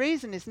 But the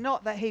reason is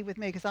not that he with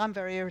me, because I'm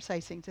very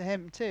irritating to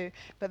him too.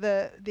 But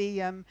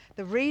the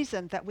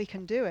reason that we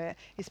can do it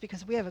is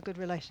because we have a good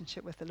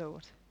relationship with the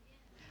Lord.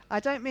 I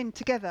don't mean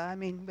together, I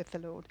mean with the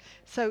Lord.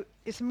 So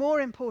it's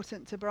more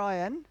important to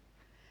Brian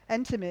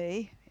and to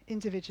me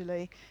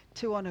individually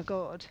to honour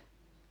God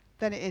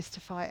than it is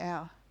to fight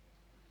our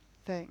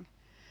thing.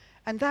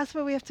 And that's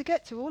where we have to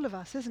get to, all of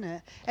us, isn't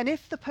it? And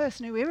if the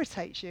person who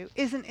irritates you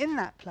isn't in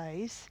that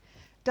place,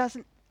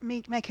 doesn't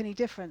make any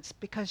difference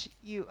because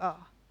you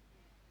are.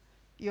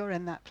 You're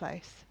in that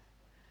place.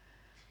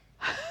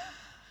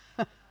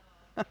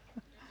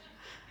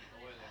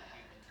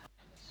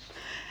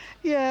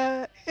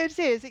 Yeah, it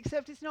is,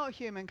 except it's not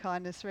human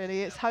kindness,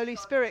 really. It's Holy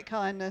Spirit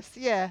kindness.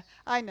 Yeah,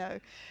 I know.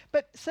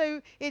 But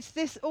so it's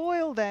this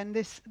oil then,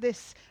 this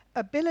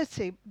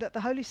ability that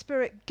the Holy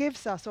Spirit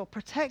gives us, or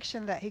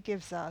protection that he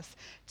gives us,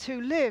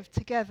 to live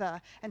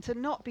together and to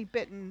not be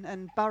bitten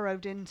and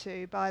burrowed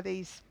into by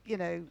these,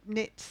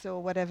 nits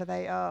or whatever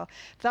they are.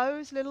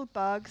 Those little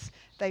bugs,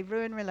 they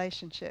ruin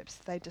relationships.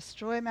 They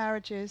destroy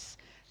marriages.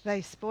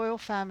 They spoil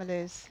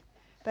families.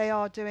 They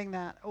are doing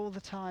that all the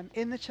time.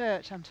 In the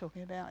church, I'm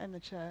talking about, in the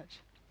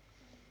church.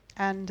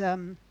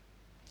 And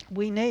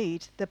we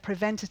need the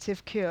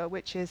preventative cure,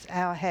 which is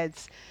our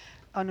heads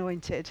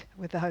anointed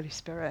with the Holy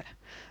Spirit.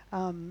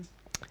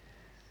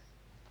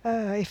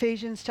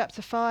 Ephesians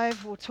chapter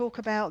 5 will talk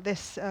about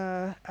this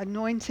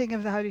anointing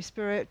of the Holy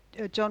Spirit.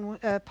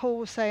 Paul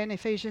will say in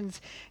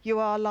Ephesians, you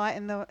are light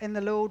in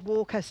the Lord,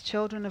 walk as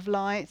children of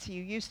light.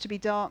 You used to be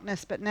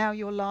darkness, but now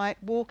you're light.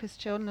 Walk as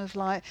children of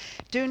light.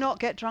 Do not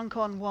get drunk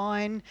on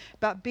wine,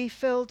 but be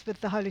filled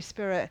with the Holy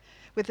Spirit,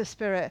 with the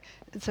Spirit.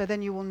 So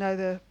then you will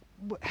know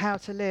how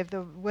to live,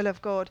 the will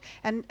of God.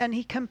 And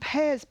he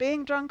compares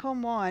being drunk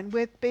on wine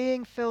with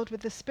being filled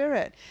with the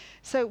Spirit.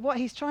 So what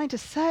he's trying to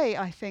say,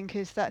 I think,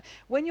 is that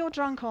when you're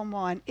drunk on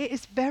wine, it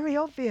is very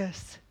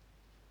obvious.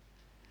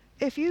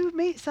 If you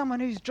meet someone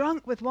who's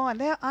drunk with wine,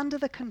 they're under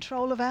the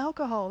control of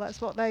alcohol.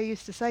 That's what they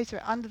used to say to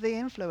it, under the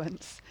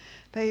influence.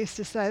 They used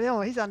to say,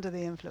 oh, he's under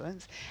the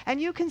influence. And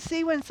you can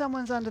see when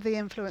someone's under the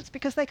influence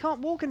because they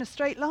can't walk in a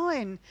straight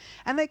line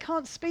and they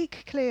can't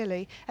speak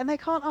clearly and they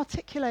can't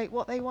articulate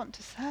what they want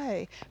to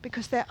say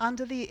because they're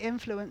under the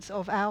influence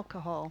of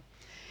alcohol.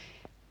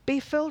 Be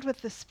filled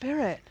with the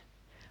Spirit.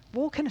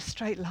 Walk in a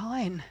straight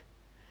line.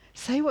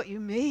 Say what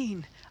you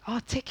mean.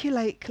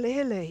 Articulate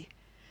clearly.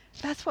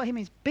 That's what he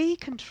means. Be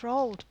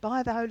controlled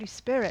by the Holy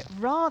Spirit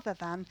rather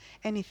than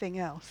anything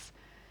else.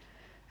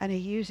 And he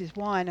uses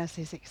wine as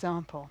his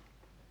example.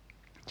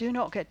 Do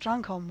not get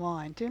drunk on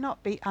wine. Do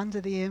not be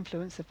under the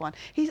influence of wine.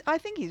 I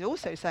think he's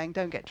also saying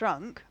don't get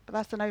drunk, but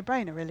that's a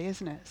no-brainer really,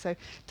 isn't it? So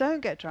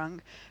don't get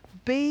drunk.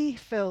 Be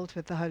filled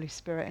with the Holy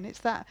Spirit. And it's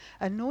that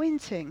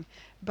anointing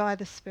by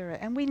the Spirit.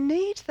 And we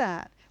need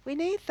that. We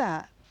need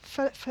that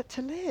for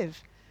to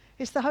live.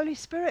 It's the Holy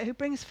Spirit who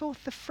brings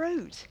forth the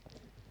fruit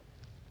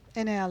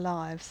in our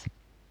lives.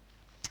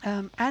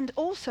 And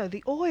also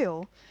the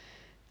oil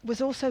was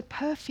also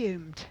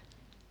perfumed.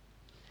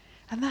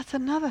 And that's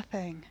another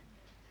thing.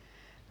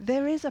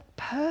 There is a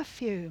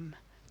perfume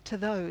to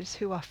those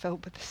who are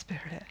filled with the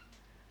Spirit.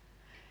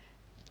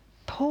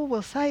 Paul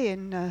will say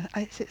in,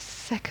 is it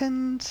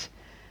Second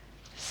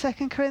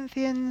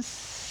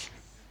Corinthians?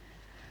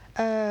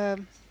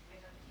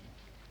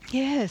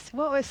 Yes,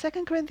 what was 2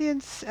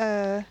 Corinthians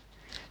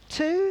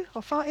 2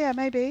 or 5? Yeah,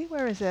 maybe.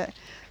 Where is it?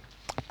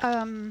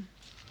 But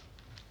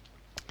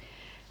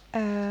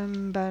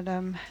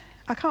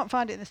I can't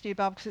find it in this new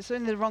Bible because it's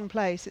in the wrong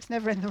place. It's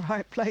never in the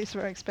right place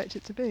where I expect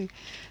it to be.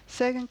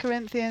 2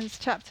 Corinthians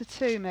chapter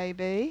 2,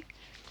 maybe.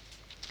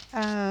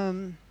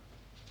 No,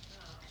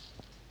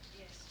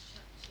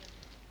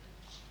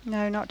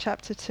 not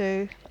chapter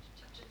 2.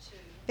 Chapter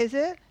 2. Is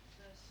it?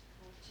 Verse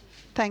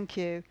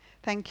 14.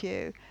 Thank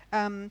you.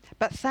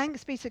 But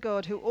thanks be to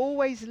God who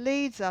always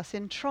leads us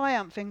in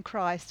triumph in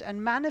Christ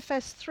and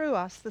manifests through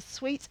us the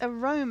sweet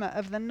aroma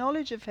of the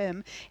knowledge of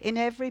him in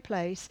every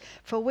place.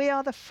 For we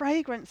are the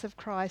fragrance of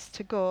Christ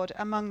to God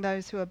among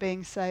those who are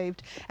being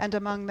saved and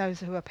among those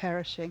who are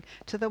perishing.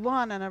 To the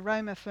one an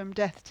aroma from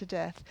death to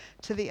death,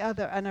 to the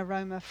other an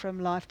aroma from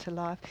life to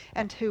life.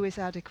 And who is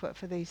adequate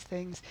for these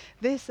things?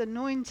 This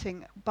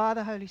anointing by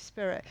the Holy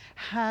Spirit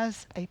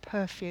has a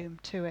perfume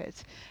to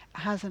it,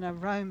 has an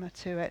aroma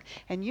to it,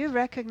 and you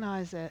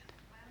recognize it.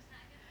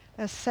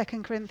 As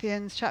 2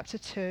 Corinthians chapter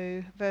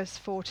 2, verse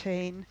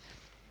 14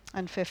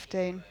 and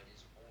 15. Word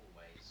is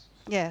always.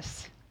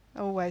 Yes,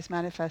 always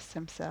manifests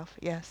himself.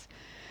 Yes.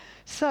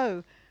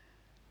 So,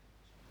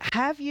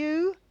 have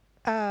you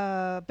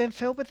been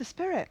filled with the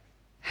Spirit?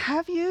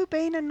 Have you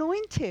been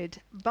anointed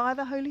by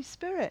the Holy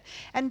Spirit?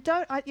 And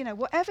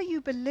whatever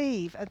you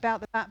believe about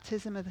the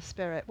baptism of the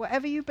Spirit,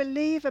 whatever you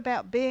believe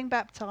about being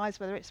baptized,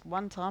 whether it's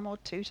one time or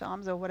two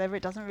times or whatever,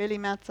 it doesn't really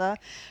matter.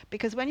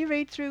 Because when you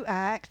read through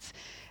Acts,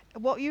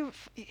 what you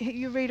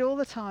read all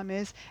the time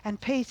is, and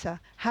Peter,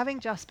 having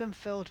just been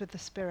filled with the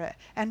Spirit,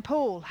 and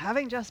Paul,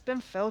 having just been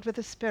filled with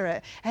the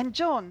Spirit, and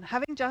John,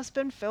 having just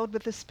been filled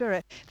with the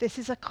Spirit. This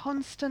is a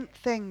constant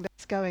thing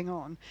that's going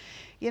on.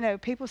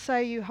 People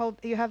say you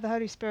have the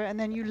Holy Spirit and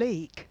then you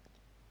leak.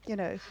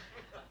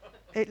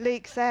 It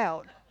leaks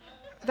out.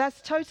 That's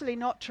totally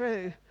not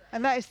true.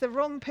 And that is the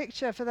wrong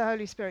picture for the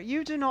Holy Spirit.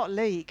 You do not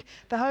leak.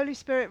 The Holy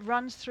Spirit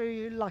runs through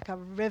you like a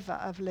river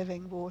of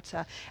living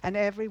water. And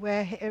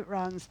everywhere it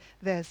runs,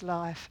 there's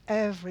life.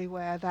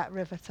 Everywhere that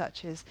river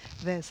touches,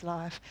 there's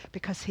life.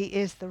 Because he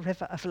is the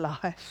river of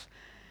life.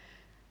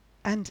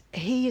 And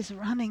he is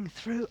running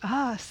through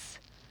us.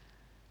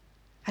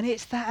 And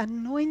it's that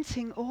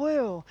anointing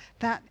oil,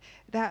 that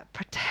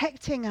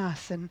protecting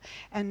us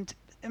and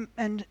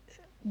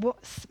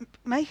what's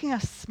making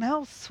us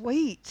smell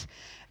sweet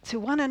to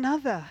one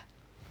another.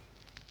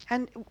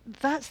 And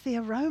that's the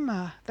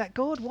aroma that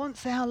God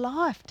wants our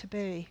life to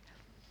be.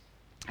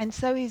 And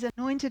so he's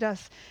anointed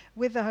us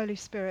with the Holy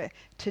Spirit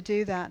to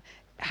do that.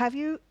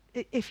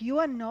 If you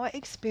are not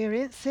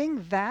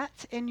experiencing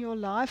that in your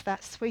life,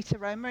 that sweet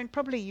aroma, and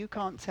probably you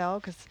can't tell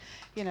because,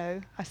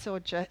 I saw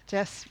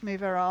Jess move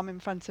her arm in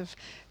front of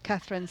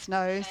Catherine's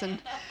nose,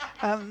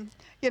 and,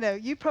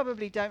 you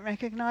probably don't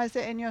recognize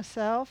it in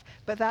yourself,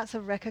 but that's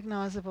a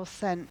recognizable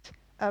scent,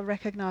 a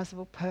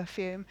recognizable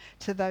perfume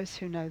to those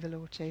who know the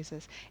Lord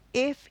Jesus.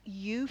 If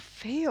you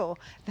feel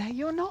that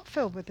you're not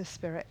filled with the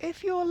Spirit,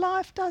 if your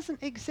life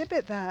doesn't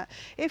exhibit that,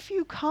 if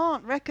you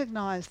can't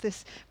recognize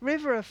this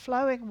river of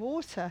flowing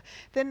water,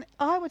 then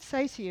I would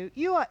say to you,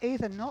 you are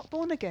either not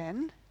born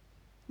again,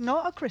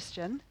 not a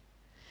Christian,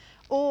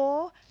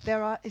 or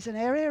there is an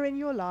area in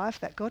your life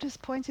that God has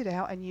pointed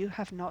out and you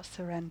have not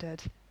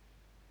surrendered.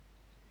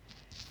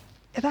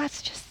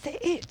 That's just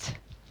it.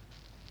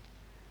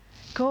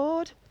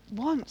 God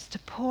wants to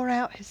pour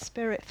out his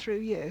Spirit through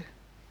you.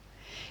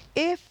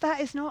 If that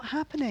is not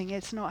happening,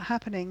 it's not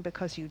happening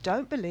because you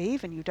don't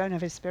believe and you don't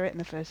have his Spirit in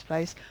the first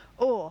place,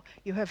 or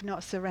you have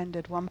not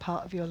surrendered one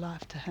part of your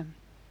life to him.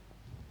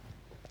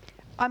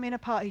 I mean a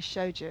part he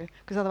showed you,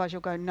 because otherwise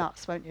you'll go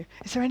nuts, won't you?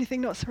 Is there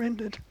anything not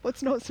surrendered?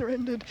 What's not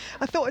surrendered?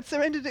 I thought I'd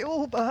surrendered it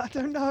all, but I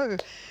don't know.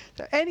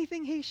 So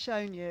anything he's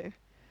shown you.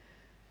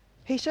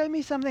 He showed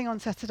me something on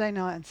Saturday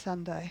night and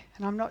Sunday,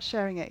 and I'm not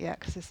sharing it yet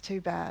because it's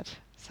too bad.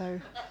 So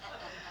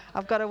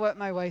I've got to work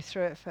my way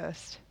through it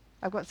first.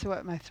 I've got to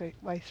work my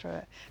way through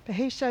it. But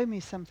he showed me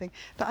something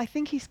that I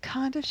think he's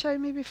kind of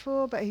shown me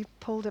before, but he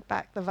pulled it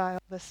back the veil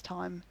this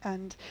time.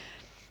 And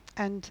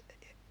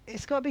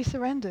it's got to be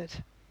surrendered.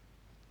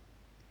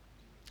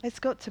 It's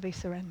got to be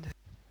surrendered.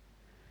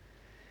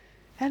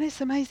 And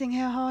it's amazing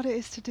how hard it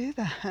is to do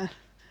that.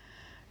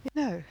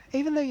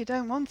 Even though you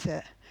don't want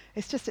it,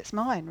 it's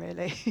mine,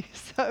 really.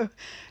 So,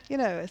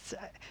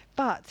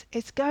 but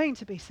it's going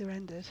to be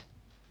surrendered.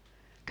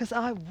 Because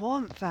I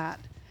want that.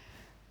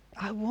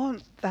 I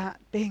want that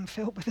being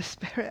filled with the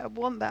Spirit. I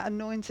want that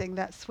anointing,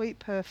 that sweet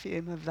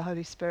perfume of the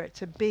Holy Spirit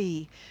to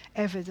be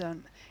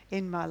evident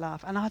in my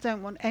life. And I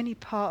don't want any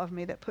part of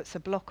me that puts a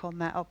block on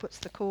that or puts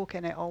the cork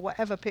in it or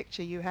whatever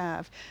picture you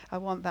have. I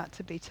want that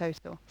to be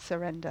total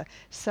surrender.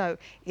 So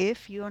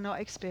if you're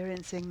not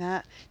experiencing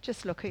that,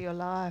 just look at your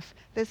life.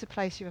 There's a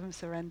place you haven't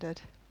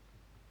surrendered.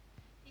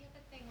 The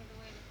other thing with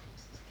oil, of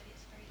course, is that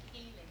it's very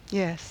healing.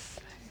 Yes.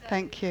 So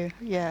Thank you.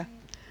 Yeah.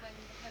 When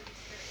the Holy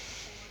Spirit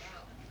is poured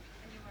out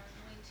and you are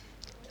anointed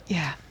with oil.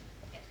 Yeah.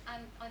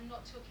 And I'm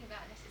not talking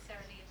about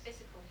necessarily a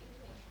physical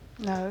healing.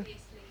 No.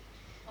 Obviously,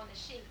 on a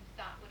sheep,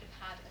 that would have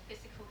had a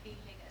physical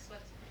healing as well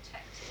as a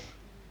protective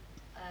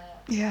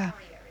Yeah.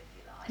 barrier, if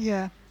you like.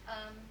 Yeah.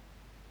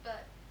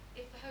 But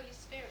if the Holy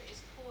Spirit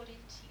is poured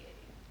into you,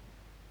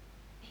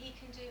 he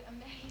can do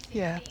amazing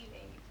Yeah.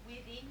 healing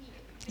within you.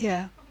 That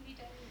Yeah. You probably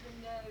don't even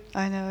know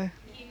I know.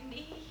 you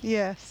need.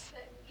 Yes.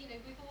 But,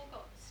 we've all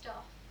got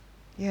stuff,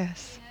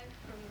 Yes.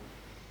 from,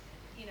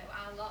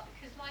 our life,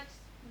 because life's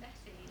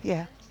messy, and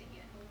Yeah. dirty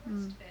and all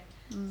the rest of it.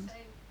 Mm. So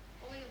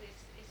oil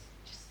is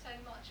just so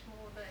much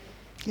more than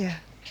Yeah.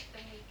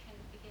 we can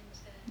begin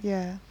to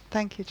Yeah.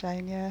 Thank you,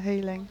 Jane. Yeah,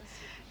 healing.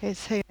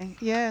 It's healing.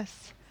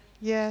 Yes.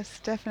 Yes,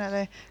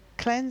 definitely.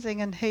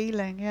 Cleansing and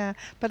healing, yeah.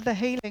 But the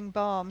healing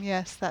balm,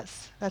 yes,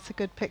 that's a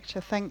good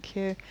picture. Thank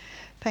you.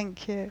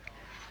 Thank you.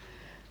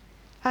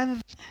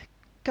 And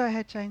go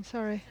ahead, Jane,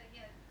 sorry. So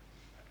yeah,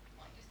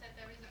 like you said,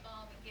 there is a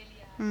balm in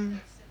Gilead Mm,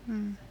 that's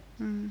mm,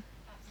 mm.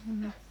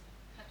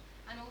 that's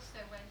and also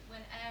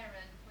when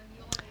Aaron, when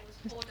the oil was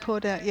Just poured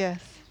poured over out, Aaron,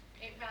 yes.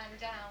 it ran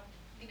down,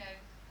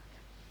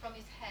 from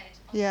his head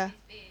onto Yeah. his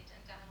beard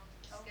and down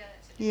onto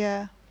the skirts.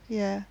 Yeah,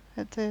 yeah,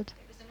 it did. It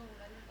was an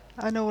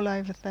all over. An all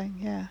over thing,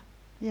 yeah.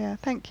 Yeah,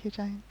 thank you,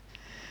 Jane.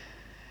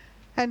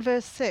 And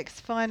verse 6,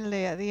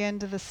 finally, at the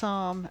end of the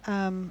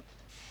psalm,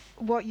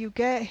 what you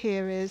get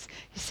here is,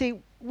 you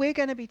see, we're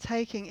going to be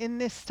taking in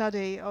this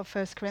study of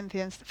First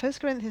Corinthians.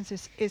 First Corinthians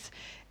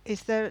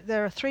is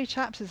there are 3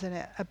 chapters in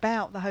it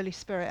about the Holy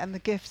Spirit and the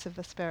gifts of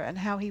the Spirit and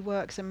how He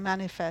works and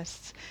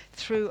manifests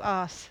through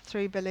us,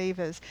 through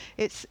believers.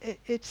 It's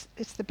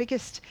the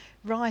biggest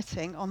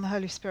writing on the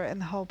Holy Spirit in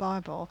the whole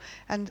Bible,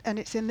 and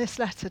it's in this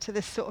letter to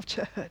this sort of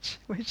church,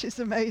 which is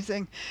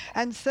amazing.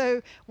 And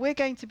so we're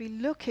going to be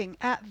looking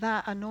at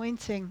that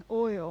anointing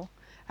oil,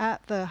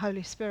 at the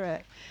Holy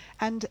Spirit,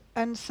 and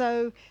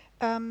so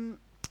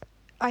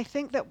I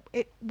think that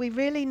we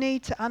really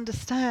need to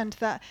understand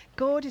that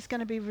God is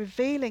going to be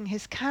revealing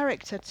His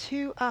character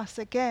to us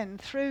again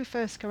through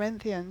 1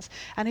 Corinthians,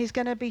 and He's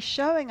going to be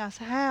showing us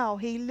how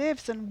He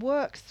lives and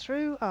works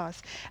through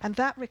us, and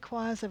that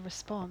requires a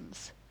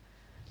response.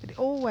 It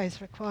always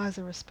requires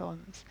a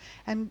response,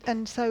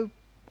 and so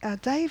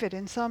David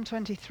in Psalm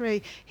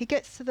 23, he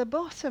gets to the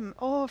bottom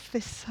of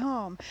this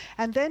psalm,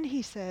 and then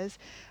he says,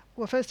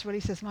 well, first of all, he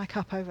says, my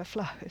cup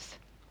overflows.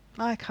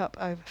 My cup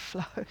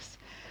overflows.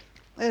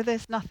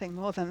 There's nothing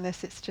more than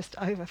this. It's just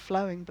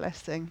overflowing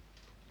blessing.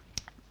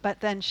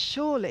 But then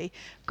surely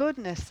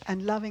goodness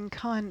and loving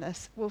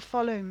kindness will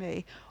follow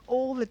me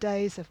all the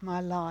days of my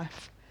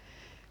life.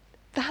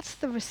 That's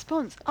the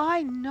response.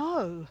 I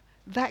know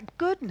that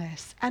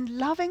goodness and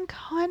loving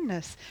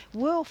kindness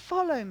will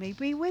follow me,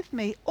 be with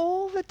me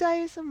all the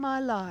days of my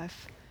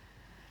life.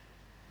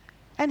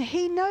 And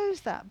he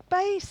knows that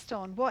based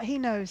on what he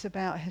knows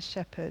about his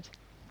shepherd.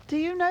 Do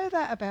you know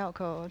that about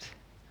God?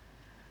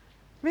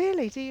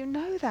 Really, do you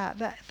know that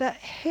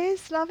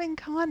his loving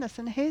kindness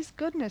and his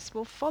goodness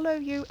will follow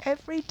you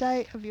every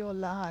day of your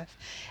life,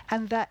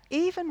 and that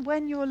even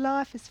when your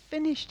life is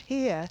finished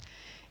here,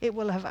 it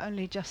will have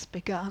only just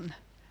begun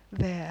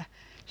there.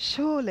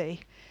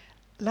 Surely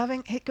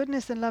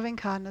goodness and loving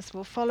kindness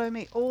will follow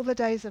me all the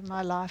days of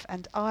my life,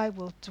 and I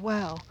will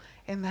dwell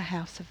in the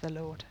house of the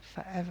Lord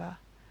forever.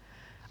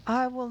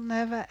 I will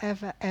never,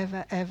 ever,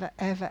 ever, ever,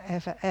 ever,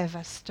 ever,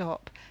 ever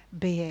stop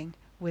being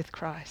with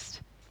Christ.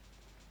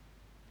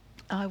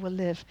 I will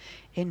live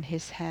in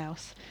his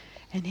house.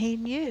 And he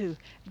knew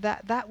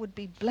that that would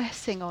be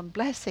blessing on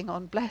blessing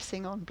on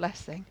blessing on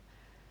blessing.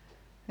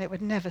 And it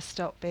would never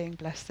stop being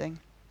blessing.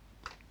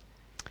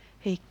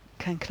 He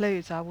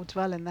concludes, I will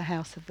dwell in the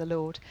house of the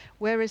Lord.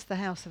 Where is the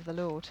house of the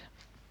Lord?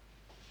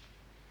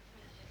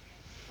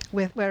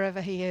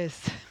 Wherever he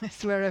is.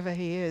 It's wherever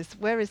he is.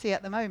 Where is he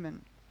at the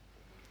moment?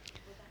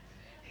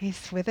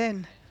 He's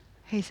within.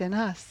 He's in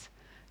us.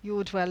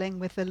 You're dwelling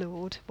with the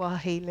Lord while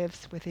he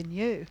lives within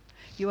you.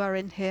 You are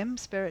in him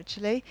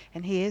spiritually,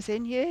 and he is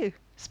in you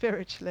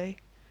spiritually.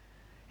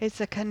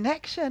 It's a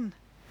connection.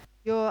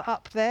 You're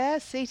up there,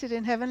 seated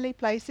in heavenly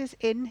places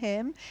in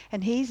him,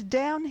 and he's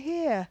down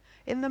here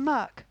in the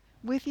muck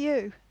with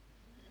you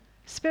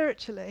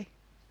spiritually.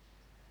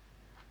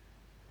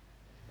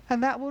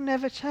 And that will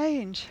never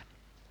change.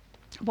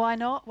 Why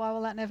not? Why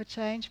will that never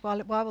change? Why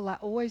will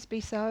that always be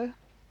so?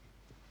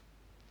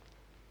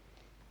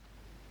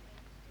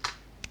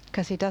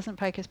 Because he doesn't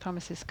break his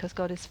promises, because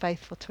God is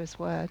faithful to his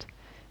word.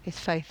 He's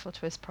faithful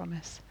to his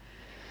promise.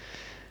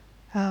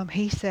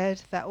 He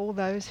said that all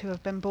those who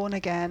have been born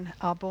again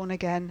are born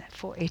again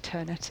for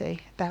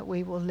eternity, that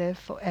we will live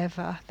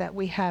forever, that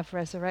we have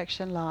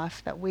resurrection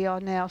life, that we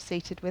are now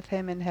seated with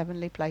him in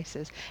heavenly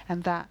places,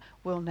 and that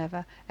will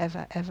never,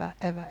 ever, ever,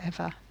 ever,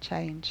 ever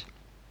change.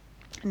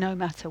 No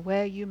matter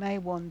where you may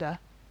wander,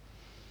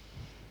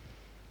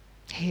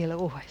 he'll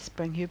always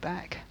bring you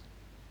back.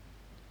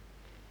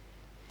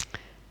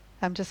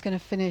 I'm just going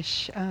to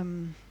finish.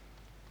 I'm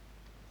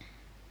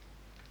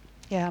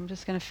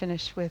just going to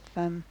finish with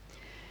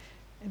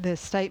the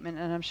statement,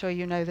 and I'm sure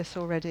you know this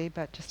already,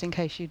 but just in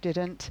case you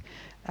didn't,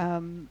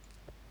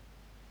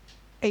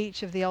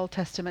 each of the Old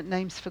Testament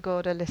names for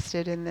God are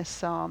listed in this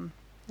psalm.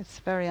 It's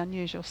a very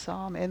unusual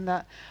psalm in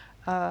that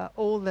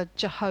all the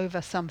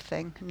Jehovah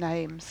something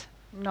names,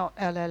 not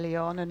El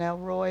Elyon and El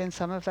Roy and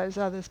some of those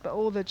others, but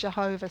all the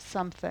Jehovah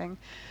something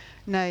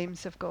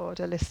names of God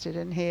are listed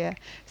in here.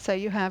 So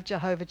you have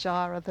Jehovah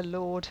Jireh, the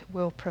Lord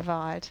will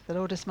provide. The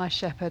Lord is my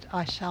shepherd,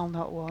 I shall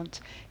not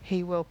want.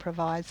 He will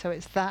provide. So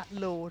it's that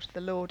Lord.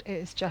 The Lord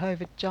is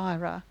Jehovah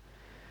Jireh.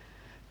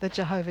 The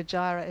Jehovah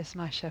Jireh is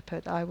my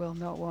shepherd, I will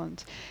not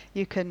want.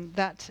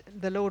 The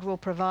Lord will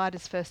provide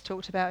is first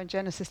talked about in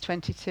Genesis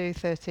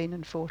 22:13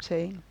 and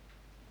 14.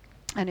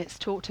 And it's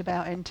talked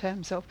about in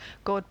terms of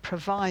God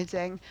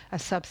providing a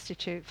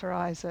substitute for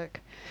Isaac.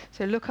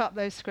 So look up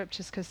those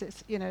scriptures, because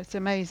it's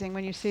amazing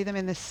when you see them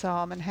in this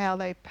psalm and how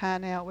they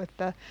pan out with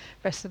the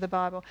rest of the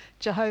Bible.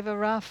 Jehovah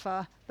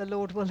Rapha, the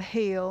Lord will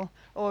heal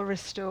or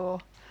restore.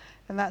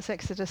 And that's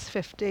Exodus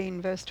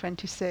 15, verse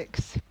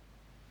 26.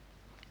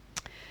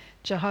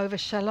 Jehovah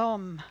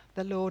Shalom,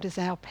 the Lord is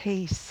our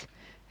peace.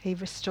 He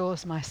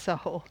restores my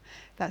soul.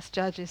 That's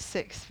Judges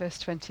 6, verse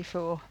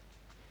 24.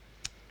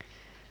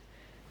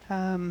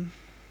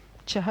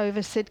 Jehovah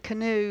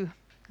Sidkenu,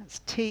 that's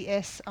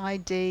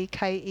Tsidkenu,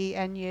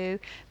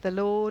 the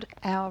Lord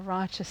our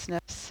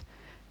righteousness.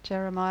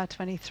 Jeremiah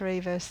 23,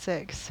 verse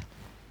 6.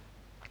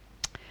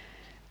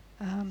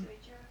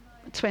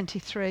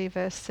 23,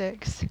 verse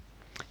 6.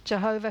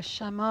 Jehovah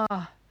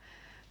Shammah,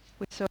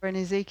 we saw in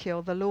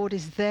Ezekiel, the Lord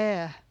is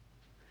there.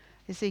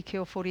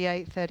 Ezekiel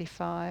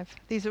 48:35.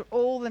 These are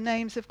all the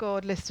names of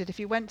God listed. If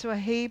you went to a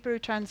Hebrew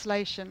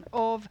translation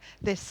of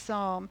this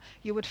psalm,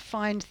 you would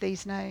find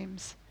these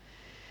names.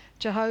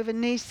 Jehovah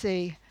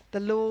Nisi, the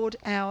Lord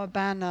our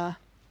banner,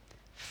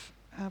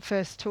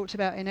 first talked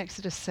about in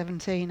Exodus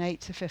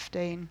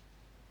 17:8-15.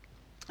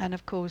 And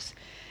of course,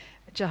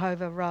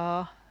 Jehovah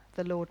Ra,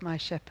 the Lord my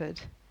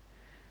shepherd.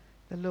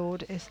 The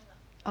Lord is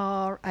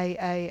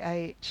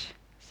R-A-A-H.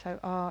 So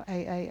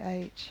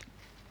R-A-A-H.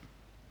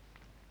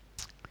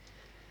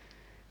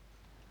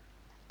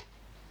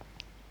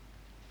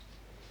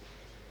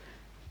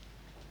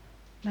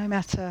 No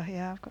matter,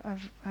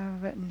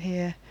 I've written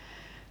here,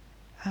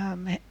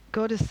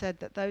 God has said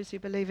that those who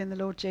believe in the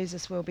Lord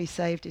Jesus will be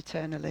saved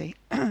eternally.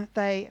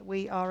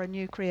 We are a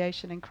new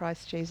creation in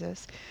Christ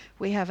Jesus.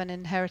 We have an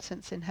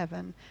inheritance in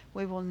heaven.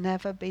 We will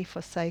never be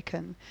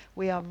forsaken.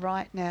 We are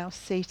right now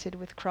seated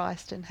with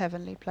Christ in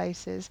heavenly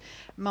places.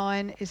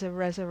 Mine is a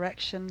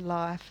resurrection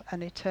life,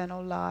 an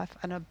eternal life,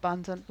 an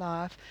abundant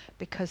life,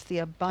 because the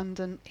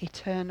abundant,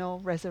 eternal,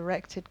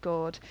 resurrected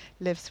God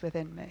lives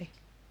within me.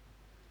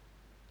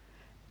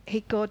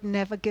 God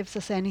never gives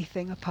us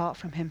anything apart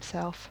from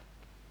himself.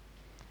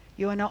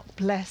 You are not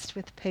blessed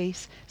with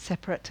peace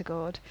separate to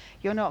God.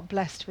 You're not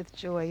blessed with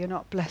joy. You're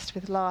not blessed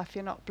with life.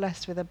 You're not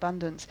blessed with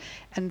abundance.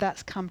 And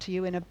that's come to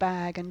you in a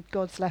bag and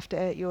God's left it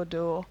at your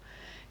door.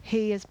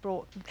 He has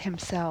brought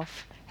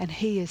himself, and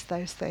he is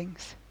those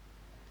things.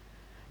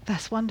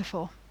 That's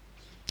wonderful,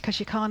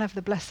 because you can't have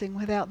the blessing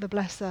without the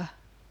blesser.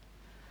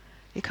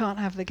 You can't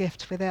have the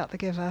gift without the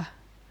giver.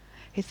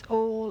 It's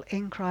all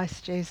in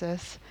Christ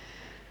Jesus.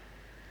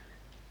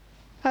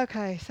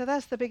 Okay, so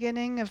that's the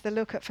beginning of the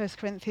look at 1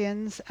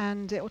 Corinthians,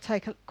 and it will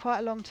take quite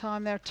a long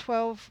time. There are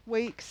 12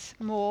 weeks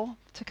more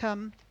to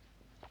come,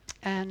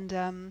 and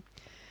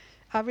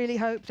I really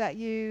hope that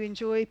you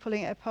enjoy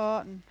pulling it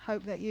apart and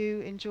hope that you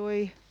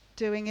enjoy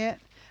doing it.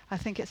 I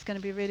think it's going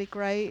to be really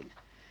great,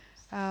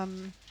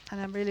 and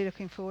I'm really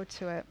looking forward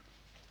to it.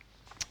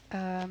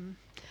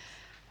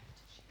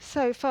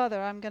 So,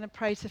 Father, I'm going to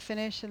pray to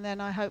finish, and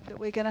then I hope that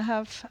we're going to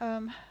have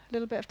a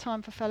little bit of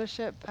time for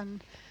fellowship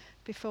and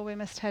before we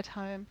must head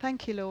home.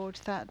 Thank you, Lord,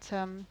 that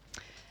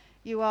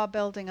you are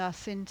building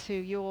us into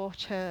your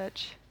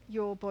church,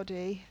 your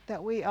body,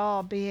 that we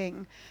are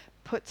being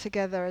put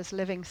together as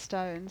living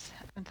stones.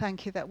 And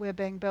thank you that we're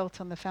being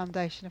built on the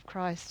foundation of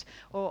Christ,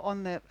 or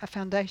on a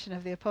foundation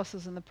of the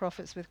apostles and the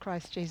prophets, with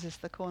Christ Jesus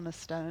the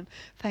cornerstone.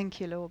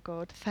 Thank you, Lord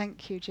God.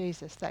 Thank you,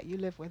 Jesus, that you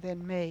live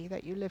within me,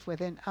 that you live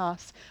within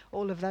us,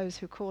 all of those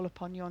who call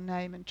upon your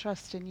name and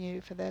trust in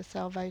you for their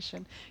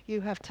salvation. You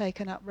have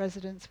taken up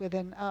residence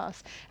within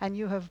us, and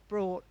you have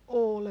brought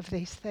all of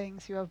these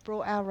things. You have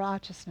brought our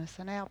righteousness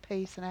and our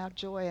peace and our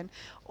joy and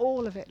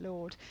all of it,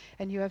 Lord.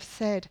 And you have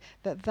said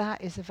that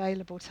that is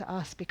available to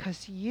us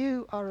because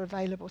you are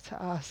available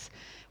to us.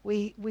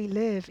 We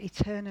live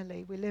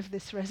eternally. We live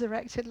this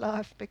resurrected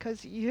life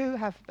because you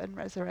have been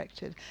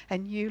resurrected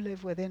and you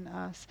live within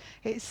us.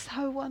 It's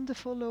so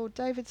wonderful, Lord.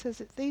 David says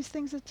that these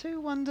things are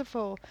too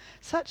wonderful.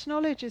 Such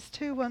knowledge is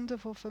too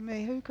wonderful for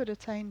me. Who could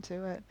attain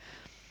to it?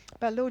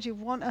 But Lord, you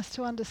want us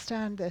to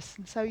understand this,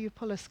 and so you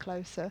pull us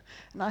closer.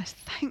 And I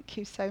thank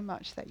you so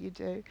much that you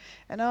do,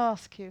 and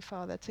ask you,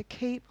 Father, to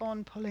keep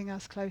on pulling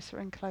us closer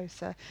and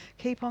closer.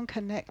 Keep on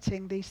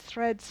connecting these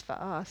threads for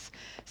us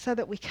so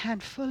that we can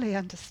fully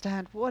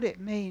understand what it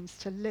means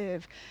to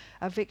live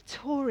a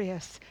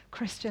victorious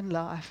Christian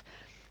life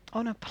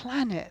on a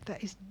planet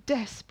that is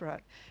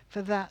desperate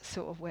for that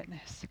sort of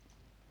witness.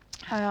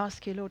 I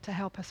ask you, Lord, to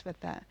help us with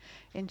that.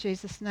 In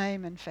Jesus'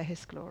 name and for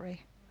his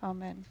glory.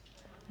 Amen.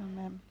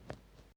 Amen.